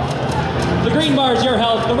all. The green bar is your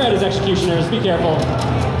health, the red is Executioner's. Be careful.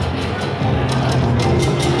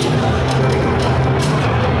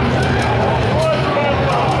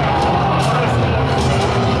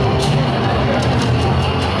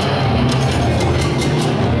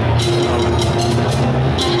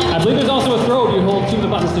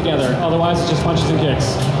 Otherwise, it's just punches and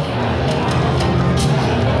kicks.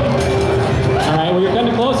 All right, well, you're kind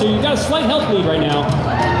of closer. You've got a slight health lead right now.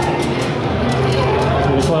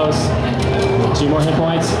 Pretty close. 2 more hit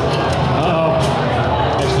points. Uh-oh.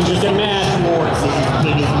 Executioner's getting mad.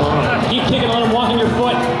 Keep kicking, let him walk in your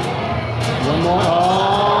foot. 1 more.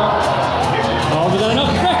 Oh, is that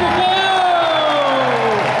enough? Record KO!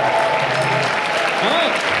 All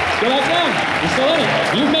right, go back down. You're still in it.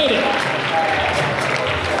 You've made it.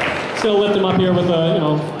 Still lift him up here with a,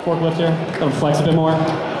 forklift here. Let him flex a bit more.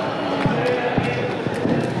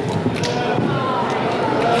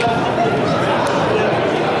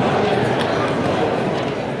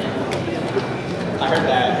 I heard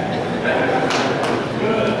that.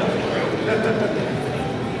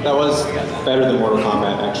 That was better than Mortal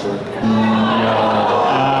Kombat, actually.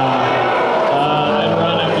 I'd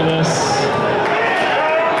run after this.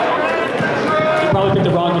 You probably picked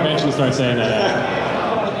the wrong convention to start saying that at.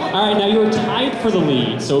 All right, now you're tied for the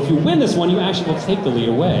lead, so if you win this one, you actually will take the lead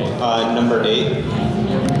away. Number 8.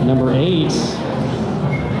 Number 8 is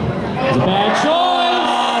a bad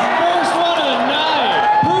choice. First one of the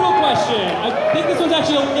night. Brutal question. I think this one's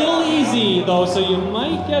actually a little easy, though, so you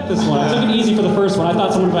might get this one. I took it easy for the first one. I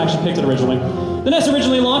thought someone would have actually picked it originally. The NES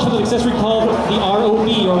originally launched with an accessory called the ROB,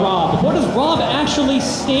 or ROB. What does ROB actually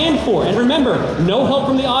stand for? And remember, no help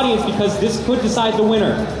from the audience because this could decide the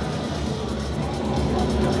winner.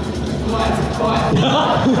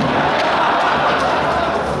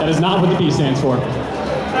 That is not what the B stands for.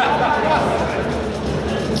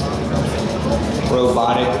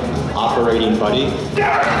 Robotic Operating Buddy. You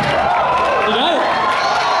got it.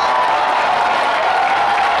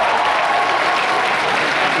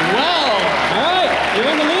 Well, all right, you're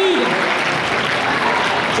in the lead.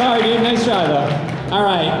 Sorry, dude, nice try though. All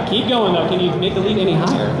right, keep going though. Can you make the lead any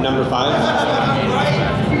higher? Number 5.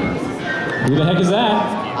 Who the heck is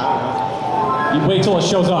that? You wait till it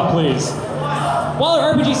shows up, please. While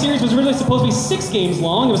our RPG series was originally supposed to be 6 games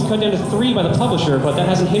long, it was cut down to 3 by the publisher, but that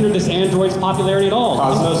hasn't hindered this android's popularity at all.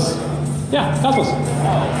 Cosmos. Yeah, Cosmos.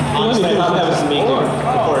 Honestly, I thought that was me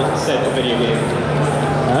before it said a video game.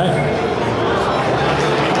 All right.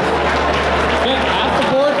 Get half the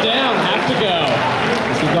board down, have to go.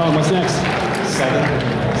 Let's keep going. What's next?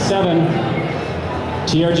 7.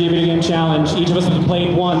 TRG Video Game Challenge. Each of us has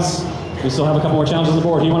played once. We still have a couple more challenges on the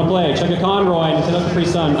board. Who do you want to play? Chuggaaconroy,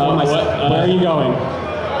 NintendoCapriSun. Where are you going?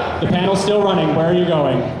 The panel's still running. Where are you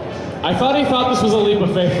going? I thought he thought this was a leap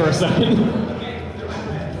of faith for a second.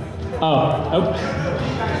 Oh.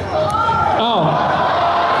 All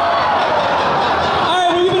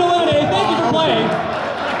right, well, you've been eliminated. Thank you for playing.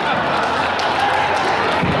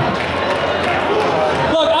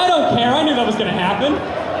 Look, I don't care. I knew that was going to happen.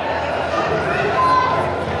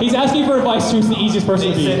 He's asking for advice to who's the easiest person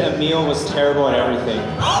to beat. They said Emil was terrible at everything.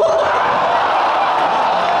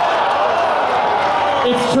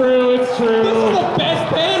 It's true, it's true. This is the best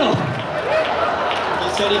panel. He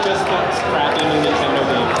said he just got scrapping a Nintendo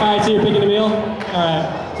game. All right, so you're picking Emil? All right.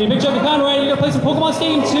 So you pick Chuggaaconroy, you're going to play some Pokemon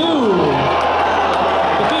Stadium 2.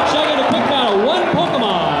 Defeat Chugga in a quick battle. 1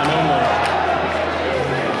 Pokemon only.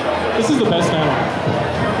 This is the best panel.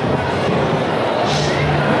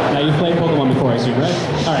 Now, you've played Pokemon before, I assume, right?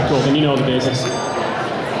 All right, cool. Then you know the basics.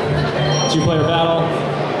 2-player battle.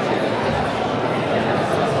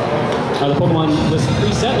 Are the Pokemon list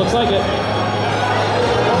preset? Looks like it.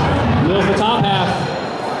 Emil's the top half.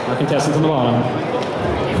 Our contestants on the bottom.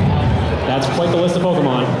 That's quite the list of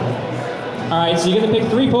Pokemon. All right, so you get to pick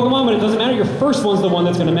 3 Pokemon, but it doesn't matter. Your first one's the one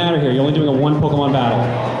that's going to matter here. You're only doing a 1 Pokemon battle.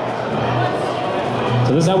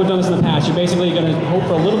 So this is how we've done this in the past. You're basically going to hope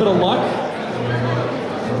for a little bit of luck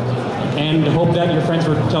and hope that your friends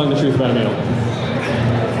were telling the truth about Emil.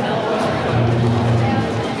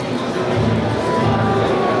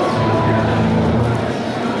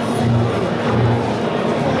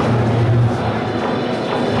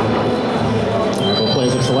 Both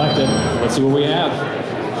players are selected. Let's see what we have.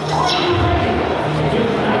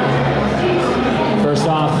 First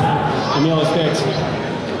off, Emil has picked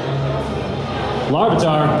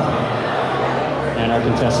Larvitar, and our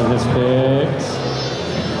contestant has picked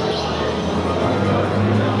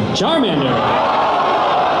Charmander.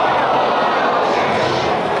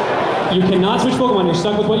 You cannot switch Pokemon, you're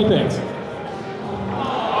stuck with what you picked.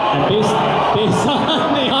 And based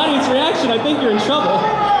on the audience reaction, I think you're in trouble.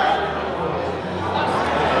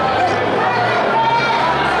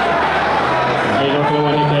 Are you going for the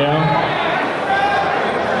 1-hit KO?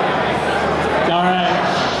 Alright.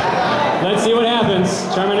 Let's see what happens.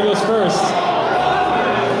 Charmander goes first.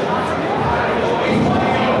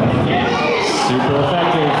 Super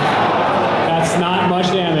effective. That's not much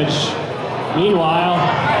damage. Meanwhile,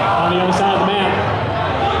 on the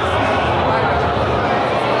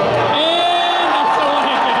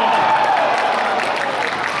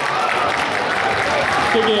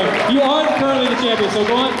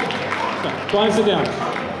Go on and sit down.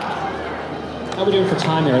 How are we doing for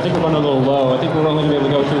time here? I think we're running a little low. I think we're only going to be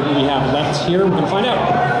able to go through what we have left here. We're going to find out.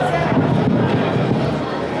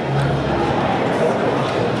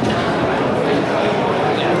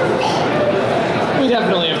 We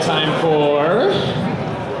definitely have time for...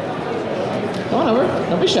 Come on over.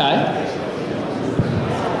 Don't be shy.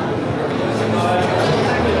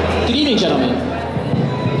 Good evening, gentlemen.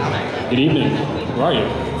 Good evening. Who are you?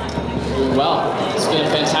 Doing well. It's been a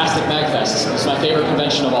fantastic Magfest. It's my favorite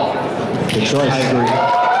convention of all. Good choice. I agree.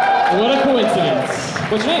 What a coincidence.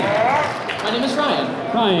 What's your name? My name is Ryan.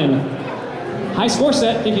 Ryan. High score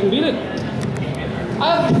set. Think you can beat it?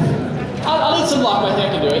 I'll need some luck, but I think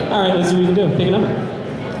I can do it. All right, let's see what you can do. Pick a number.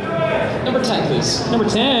 Number 10, please. Number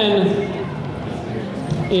 10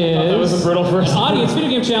 is... that was a brutal first. Audience Video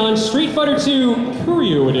Game Challenge Street Fighter 2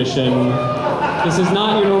 Kuryu Edition. This is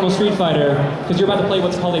not your normal Street Fighter, because you're about to play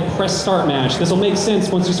what's called a press start match. This will make sense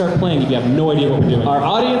once you start playing if you have no idea what we're doing. Our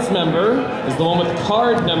audience member is the one with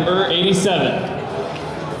card number 87.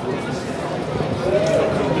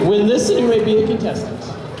 Win this and you may be a contestant.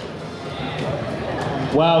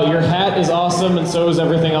 Wow, your hat is awesome and so is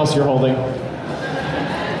everything else you're holding.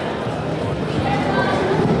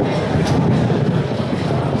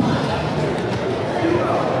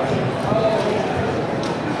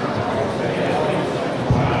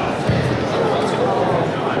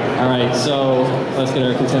 So let's get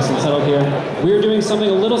our contestants settled here. We are doing something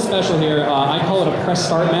a little special here. I call it a press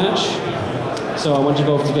start match. So I want you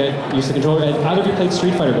both to get used to the controller. Either of you played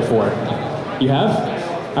Street Fighter before? You have?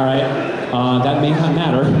 All right. That may not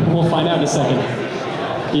matter. We'll find out in a second.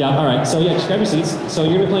 Yeah, all right. So yeah, just grab your seats. So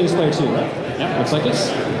you're going to be playing as player 2, right? Yeah, looks like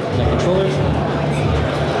this. Got controllers.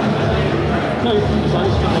 No, you're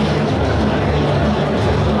fine.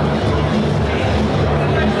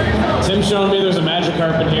 Tim's showing me there's a magic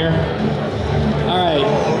carp in here. All right,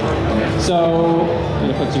 so I'm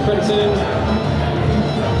gonna put 2 credits in.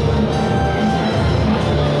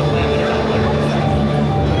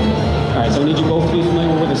 All right, so I need you both to be familiar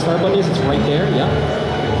with where the start button is. It's right there, yeah.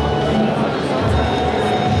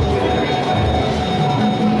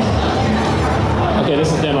 Okay,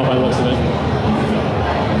 this is demo by the looks of it.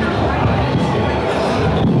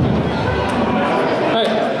 All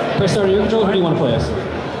right, press start on your controller. Who do you want to play as?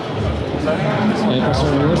 Okay, press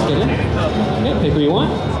start on yours, get in. Okay, pick who you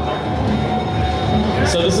want.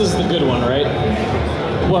 So this is the good one, right?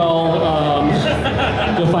 Well,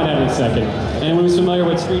 you'll find out in a second. Anyone who's familiar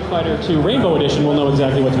with Street Fighter 2 Rainbow Edition will know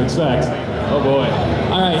exactly what to expect. Oh boy.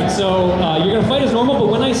 All right, so you're gonna fight as normal, but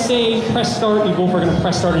when I say press start, you both are gonna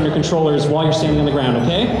press start on your controllers while you're standing on the ground,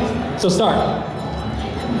 okay? So start.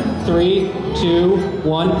 3, 2,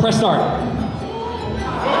 1, press start.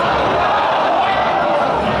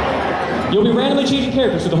 You'll be randomly changing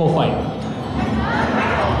characters through the whole fight.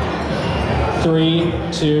 3,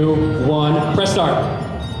 2, 1, press start.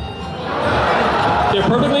 They're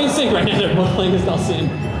perfectly in sync right now. They're both playing this Dalsim.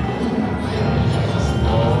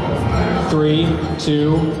 3,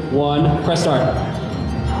 2, 1, press start.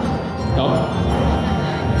 Oh.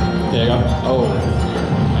 There you go.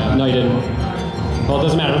 Oh. No, you didn't. Well, it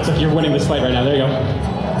doesn't matter. It looks like you're winning this fight right now. There you go.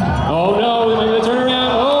 Oh no, maybe they turn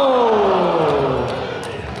around. Oh!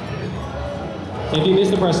 If you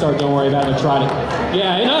missed the press start, don't worry about it. I tried it.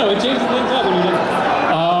 Yeah, no, it changes things up when you do.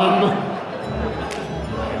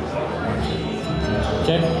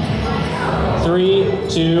 Okay. 3,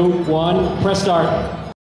 2, 1, press start.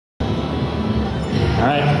 All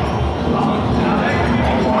right.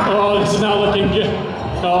 Oh, this is not looking good.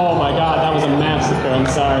 Oh my God, that was a massacre. I'm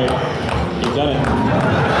sorry. You've done it.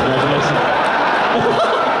 Congratulations.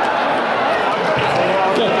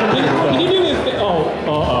 Can you do me a favor?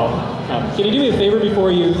 Can you do me a favor before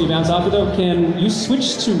you bounce off it though? Can you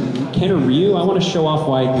switch to Ken or Ryu? I want to show off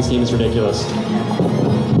why this game is ridiculous. I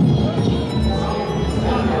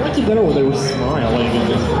liked it better when they were smiling and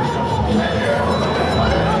just...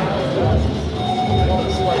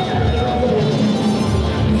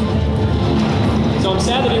 So I'm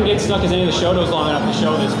sad that I didn't get stuck as any of the show knows long enough to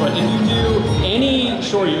show this, but if you do any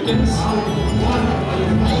Shoryukens,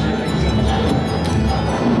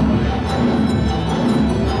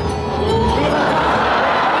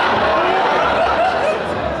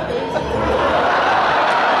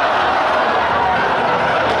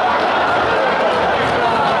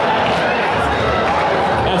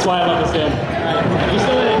 that's why I love this game. All right, if you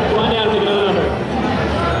still in it, come on down and pick another number.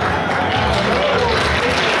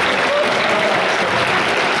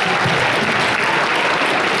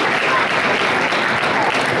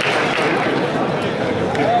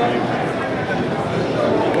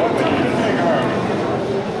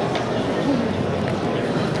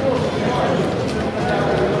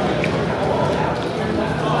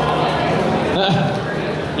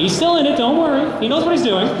 He's still in it, don't worry. He knows what he's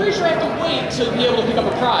doing. I'm pretty sure I have to wait to be able to pick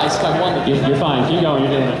up a prize if I won the game. You're fine. Keep going.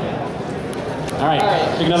 You're doing it. All right.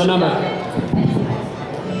 Pick another number.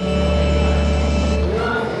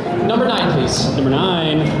 Number 9, please. Number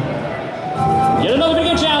 9. Yet another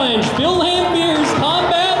video challenge. Bill Lampier's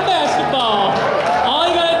Combat Basketball. All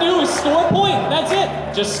you gotta do is score a point. That's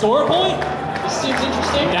it. Just score a point. This seems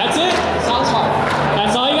interesting. That's it. Sounds hard.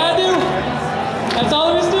 That's all you gotta do. That's all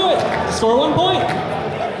there is to it. Score 1 point.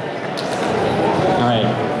 All right.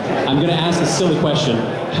 I'm gonna ask a silly question.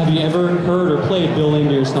 Have you ever heard or played Bill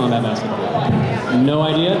Lampier's Combat Basketball? No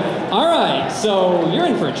idea? All right. So you're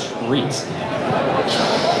in for a treat.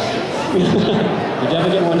 You're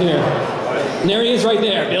definitely getting one here. And there he is right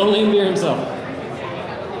there, Bill Lambier himself.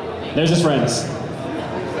 There's his friends.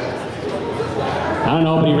 I don't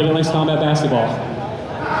know, but he really likes combat basketball.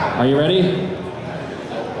 Are you ready?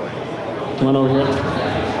 Come on over here.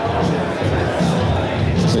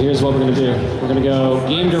 So here's what we're gonna do. We're gonna go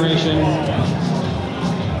game duration.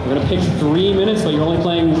 We're gonna pick 3 minutes, but you're only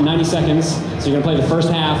playing 90 seconds. So you're gonna play the first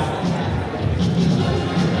half.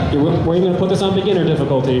 We're even gonna put this on beginner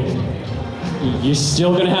difficulty. You're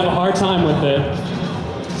still gonna have a hard time with it.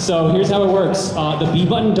 So here's how it works. The B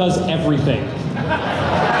button does everything.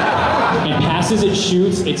 It passes, it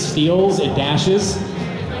shoots, it steals, it dashes.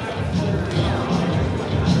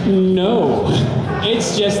 No.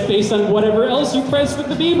 It's just based on whatever else you press with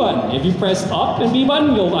the B button. If you press up and B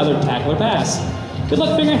button, you'll either tackle or pass. Good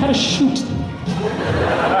luck figuring out how to shoot.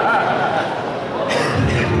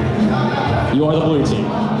 You are the blue team.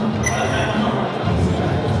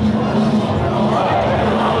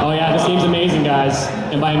 This game's amazing, guys.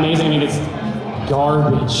 And by amazing, I mean it's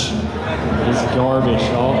garbage. It's garbage.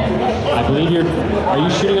 Oh, I believe are you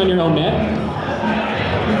shooting on your own net?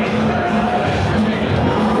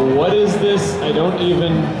 What is this? I don't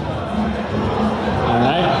even... All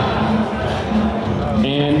right.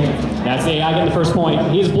 And that's the AI getting the first point.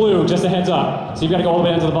 He's blue, just a heads up. So you've got to go all the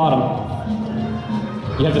way down to the bottom.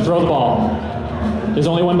 You have to throw the ball. There's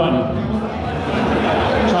only one button.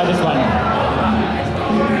 Try this button.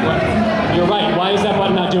 What? You're right. Why is that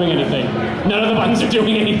button not doing anything? None of the buttons are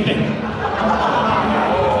doing anything.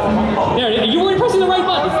 There, you weren't pressing the right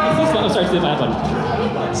button. It's this button. Oh, sorry, it's the left button.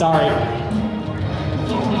 Sorry.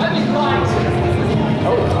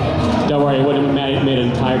 Oh. Don't worry, it wouldn't have made an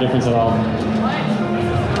entire difference at all.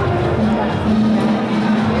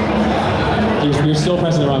 You're still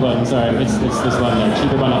pressing the wrong button. Sorry, it's this button there.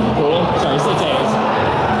 Keep your button up. Cool. Sorry, it's A.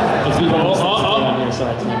 It's B button. Here.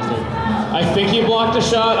 Sorry, it's a mistake. I think he blocked a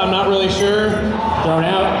shot. I'm not really sure. Thrown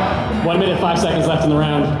out. 1 minute, 5 seconds left in the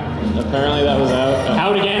round. Apparently that was out.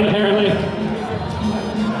 Out again, apparently.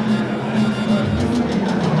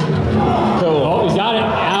 Cool. Oh, he's got it.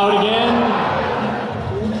 Out again.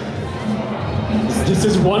 This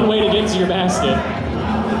is one way to get to your basket.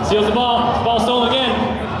 Steals the ball. Ball stolen again.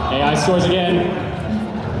 AI scores again.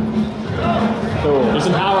 Cool. There's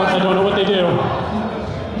some power-ups. I don't know what they do.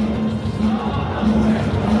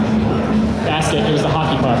 Basket. It was the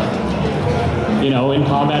hockey puck. You know, in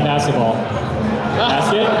combat basketball.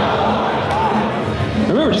 Basket.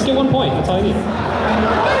 Remember, just get 1 point. That's all you need.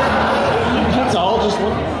 That's all, just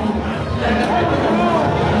one.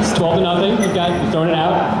 It's 12-0. You've thrown it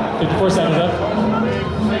out. 54 seconds left.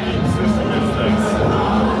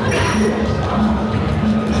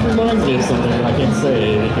 This reminds me of something that I can't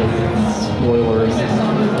say because it's spoilers.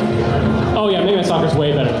 Oh yeah, Mega Man Soccer's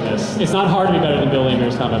way better than this. It's not hard to be better than Bill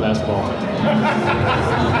Lampier's Combat Basketball.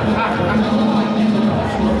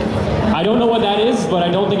 I don't know what that is, but I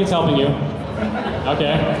don't think it's helping you.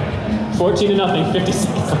 Okay. 14-0, 50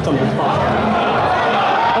 seconds left on the clock.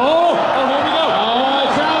 Oh, here we go.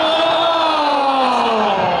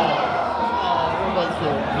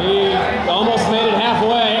 He almost made it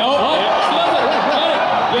halfway. Oh, Steals it.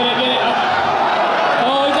 Get it.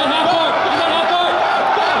 Oh, he's at half court. He's going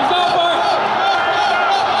for it.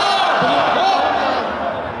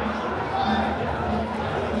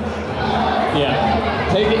 Yeah.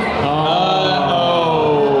 take it. I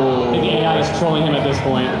think the AI is trolling him at this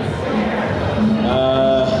point.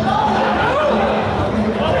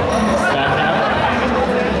 Back out.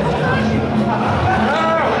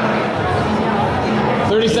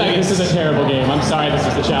 30 seconds. This is a terrible game. I'm sorry this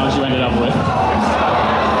is the challenge you ended up with.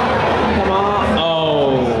 Come on.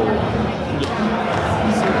 Oh.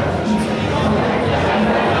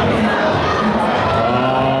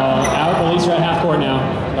 Out. The Leafs are at half court now.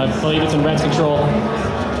 I believe it's in Reds' control.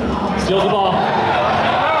 Steals the ball. Goes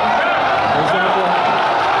down for it.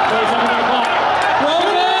 30 seconds on the clock.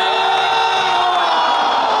 Broken!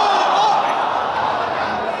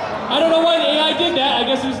 I don't know why the AI did that. I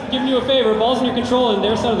guess who's giving you a favor? Ball's in your control on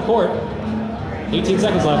their side of the court. 18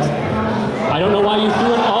 seconds left. I don't know why you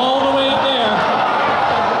threw it all the way up there.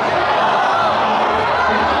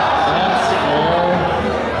 That's fair.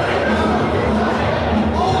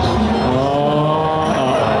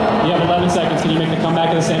 Oh, you have 11 seconds. Can you make the comeback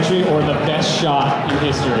of the century or the best shot in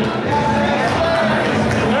history?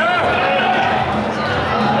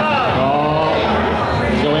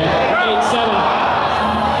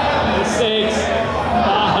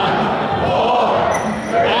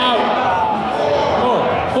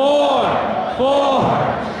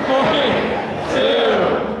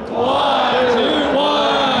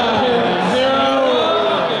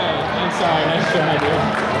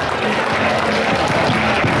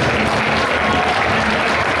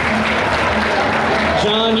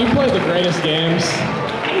 John, you played the greatest games.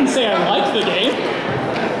 I didn't say I liked the game.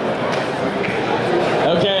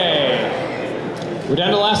 Okay. We're down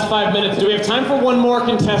to the last 5 minutes. Do we have time for one more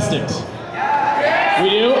contestant? We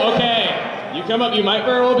do? Okay. You come up. You might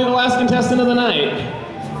very well be the last contestant of the night.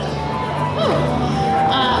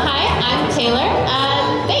 Hi, I'm Taylor.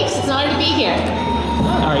 Thanks, it's an honor to be here.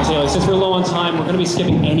 All right, Taylor, since we're low on time, we're going to be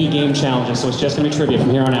skipping any game challenges, so it's just going to be trivia from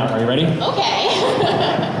here on out. Are you ready? Okay.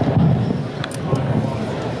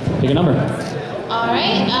 Pick a number. All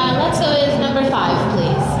right, let's go with number 5,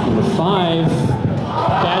 please. Number 5.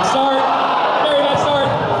 Bad start. Very bad start.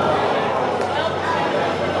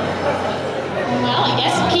 Well, I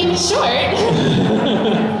guess we'll keep it short.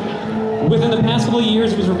 Within the past couple of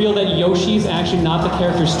years, it was revealed that Yoshi's actually not the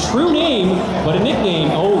character's true name, but a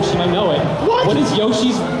nickname. Oh, she might know it. What is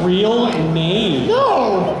Yoshi's real name?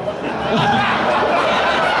 No!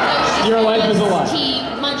 Your life is a lie. T.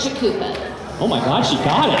 Munchakoopa. Oh my God, she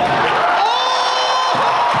got it.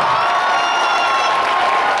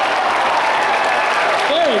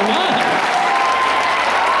 Very nice.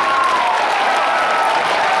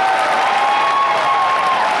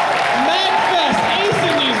 Magfest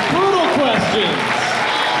acing these brutal questions.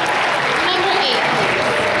 Number 8, please.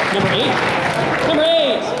 Number 8. Number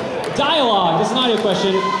 8. Dialogue. This is an audio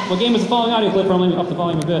question. What game is the following audio clip from? Let me up the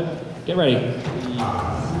volume a bit. Get ready.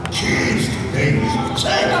 Kids today is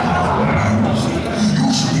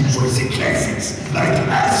usually enjoy the classics like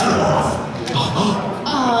Azeroth.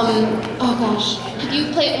 Oh gosh. Could you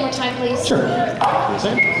play it one more time, please? Sure. Yes,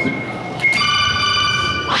 sir.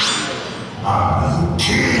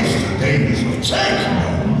 Kids today is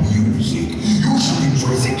techno music usually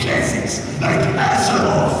enjoy the classics like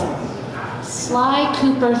Azeroth. Sly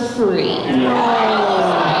Cooper 3.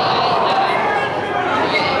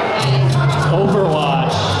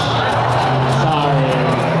 Overwatch. Sorry.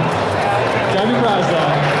 Grab your prize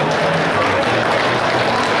though.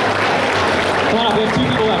 Come on up, we have 2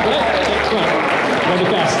 people left, right? Okay, come on. Gotta be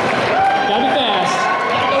fast. Gotta be fast.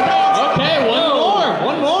 Okay,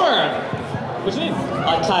 one more. What's your name?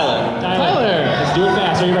 Tyler. Tyler. Let's do it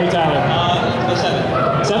fast. Are you ready, Tyler? Go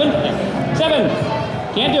 7. 7? 7.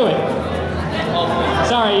 Can't do it.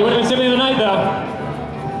 Sorry, you would have been 7th of the night though.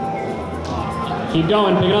 Keep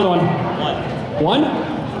going, pick another one. 1?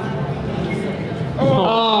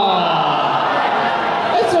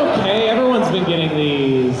 It's okay. Everyone's been getting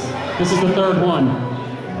these. This is the 3rd one.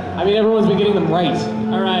 I mean, everyone's been getting them right.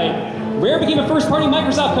 All right. Rare became a first-party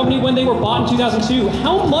Microsoft company when they were bought in 2002.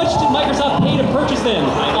 How much did Microsoft pay to purchase them?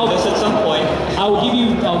 I know this at some point. I'll give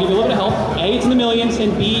you a little bit of help. A, it's in the millions,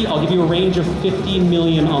 and B, I'll give you a range of 50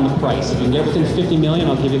 million on the price. If you can get within 50 million,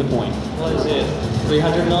 I'll give you the point. What is it?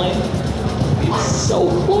 300 million? So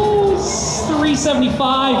close.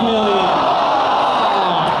 375 million.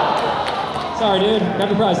 Sorry, dude. Grab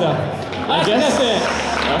your prize though. Last contestant.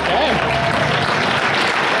 Okay.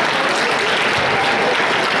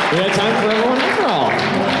 We had time for everyone after all.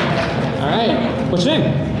 All right. What's your name?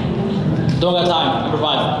 Don't got time. Number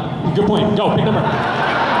 5. Good point. Go. Pick number.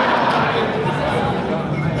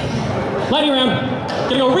 Lightning round.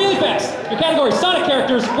 Gonna go really fast. Your category: Sonic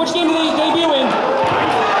characters. Which game do they debut in?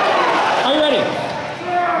 Are you ready?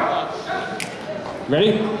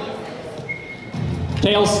 Ready?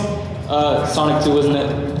 Tails. Sonic 2, isn't it?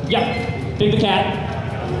 Yep. Big the cat.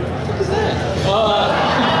 What is that?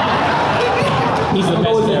 He's the I'll go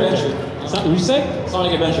best with the character. Adventure. What'd you say?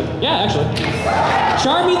 Sonic Adventure. Yeah, actually.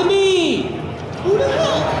 Charmy the Bee.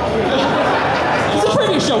 It's a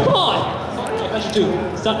trivia show. Come on. Sonic Adventure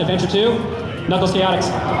 2. Stunt Adventure 2. Knuckles Chaotix.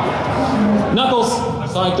 Knuckles.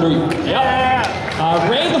 Sonic 3. Yep.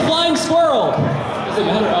 Ray the Flying Squirrel.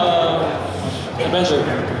 Adventure.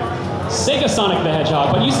 Sega Sonic the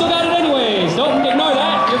Hedgehog, but you still got it anyways. Don't ignore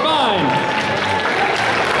that. You're fine.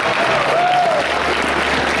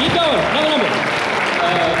 Keep going. Another number.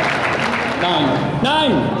 9.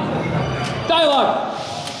 9. Dialogue.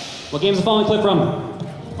 What game's the following clip from?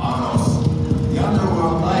 Manos, the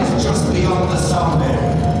underworld lies just beyond the sound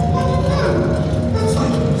barrier. It's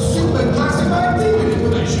like super classified demon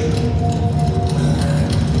information.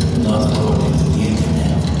 Not according to the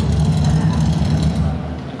internet.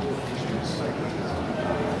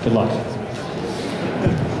 Good luck.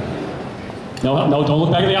 No, no, don't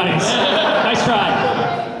look back at the audience. Nice try.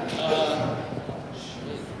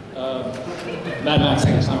 Mad Max, I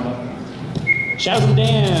guess, I don't know. Shadows of the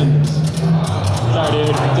Damned. Sorry, dude.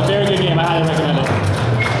 It's a very good game. I highly recommend it.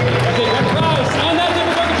 That's it. That's prize. And that's it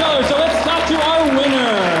for Drunken Trollers. So let's talk to our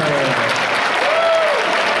winner.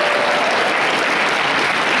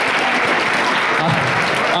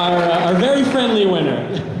 Our very friendly winner.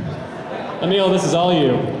 Emil, this is all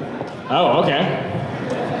you. Oh, okay.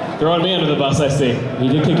 Throwing me under the bus, I see. He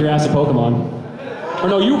did kick your ass at Pokemon. Or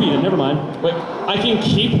no, you beat him. Never mind. Wait, I can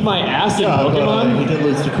keep my ass in Pokemon? He did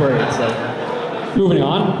lose to Query, so. Moving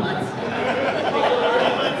on.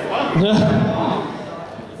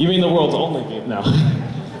 You mean the world's only game? No.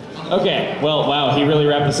 Okay, well, wow, he really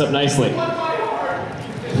wrapped this up nicely.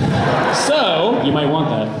 So, You might want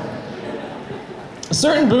that. a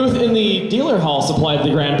certain booth in the dealer hall supplied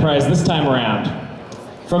the grand prize this time around.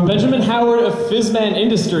 From Benjamin Howard of Fizzman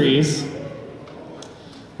Industries,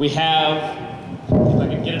 we have, if I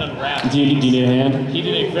can get it unwrapped. Do you need a hand? He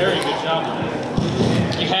did a very good job on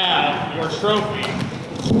it. We have your trophy,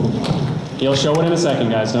 He'll show it in a second,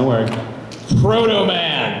 guys. Don't worry. Proto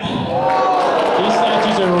Man. These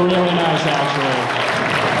statues are really nice, actually.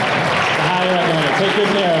 I highly recommend it. Take good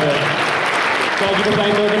care of it. Thank you for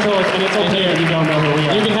playing for the controls, and it's okay if you don't know who we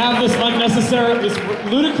are. You can have this unnecessary, this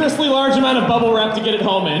ludicrously large amount of bubble wrap to get it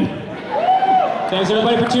home in. Thanks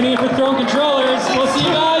everybody for tuning in for Throne Controllers. We'll see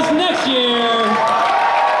you guys next year.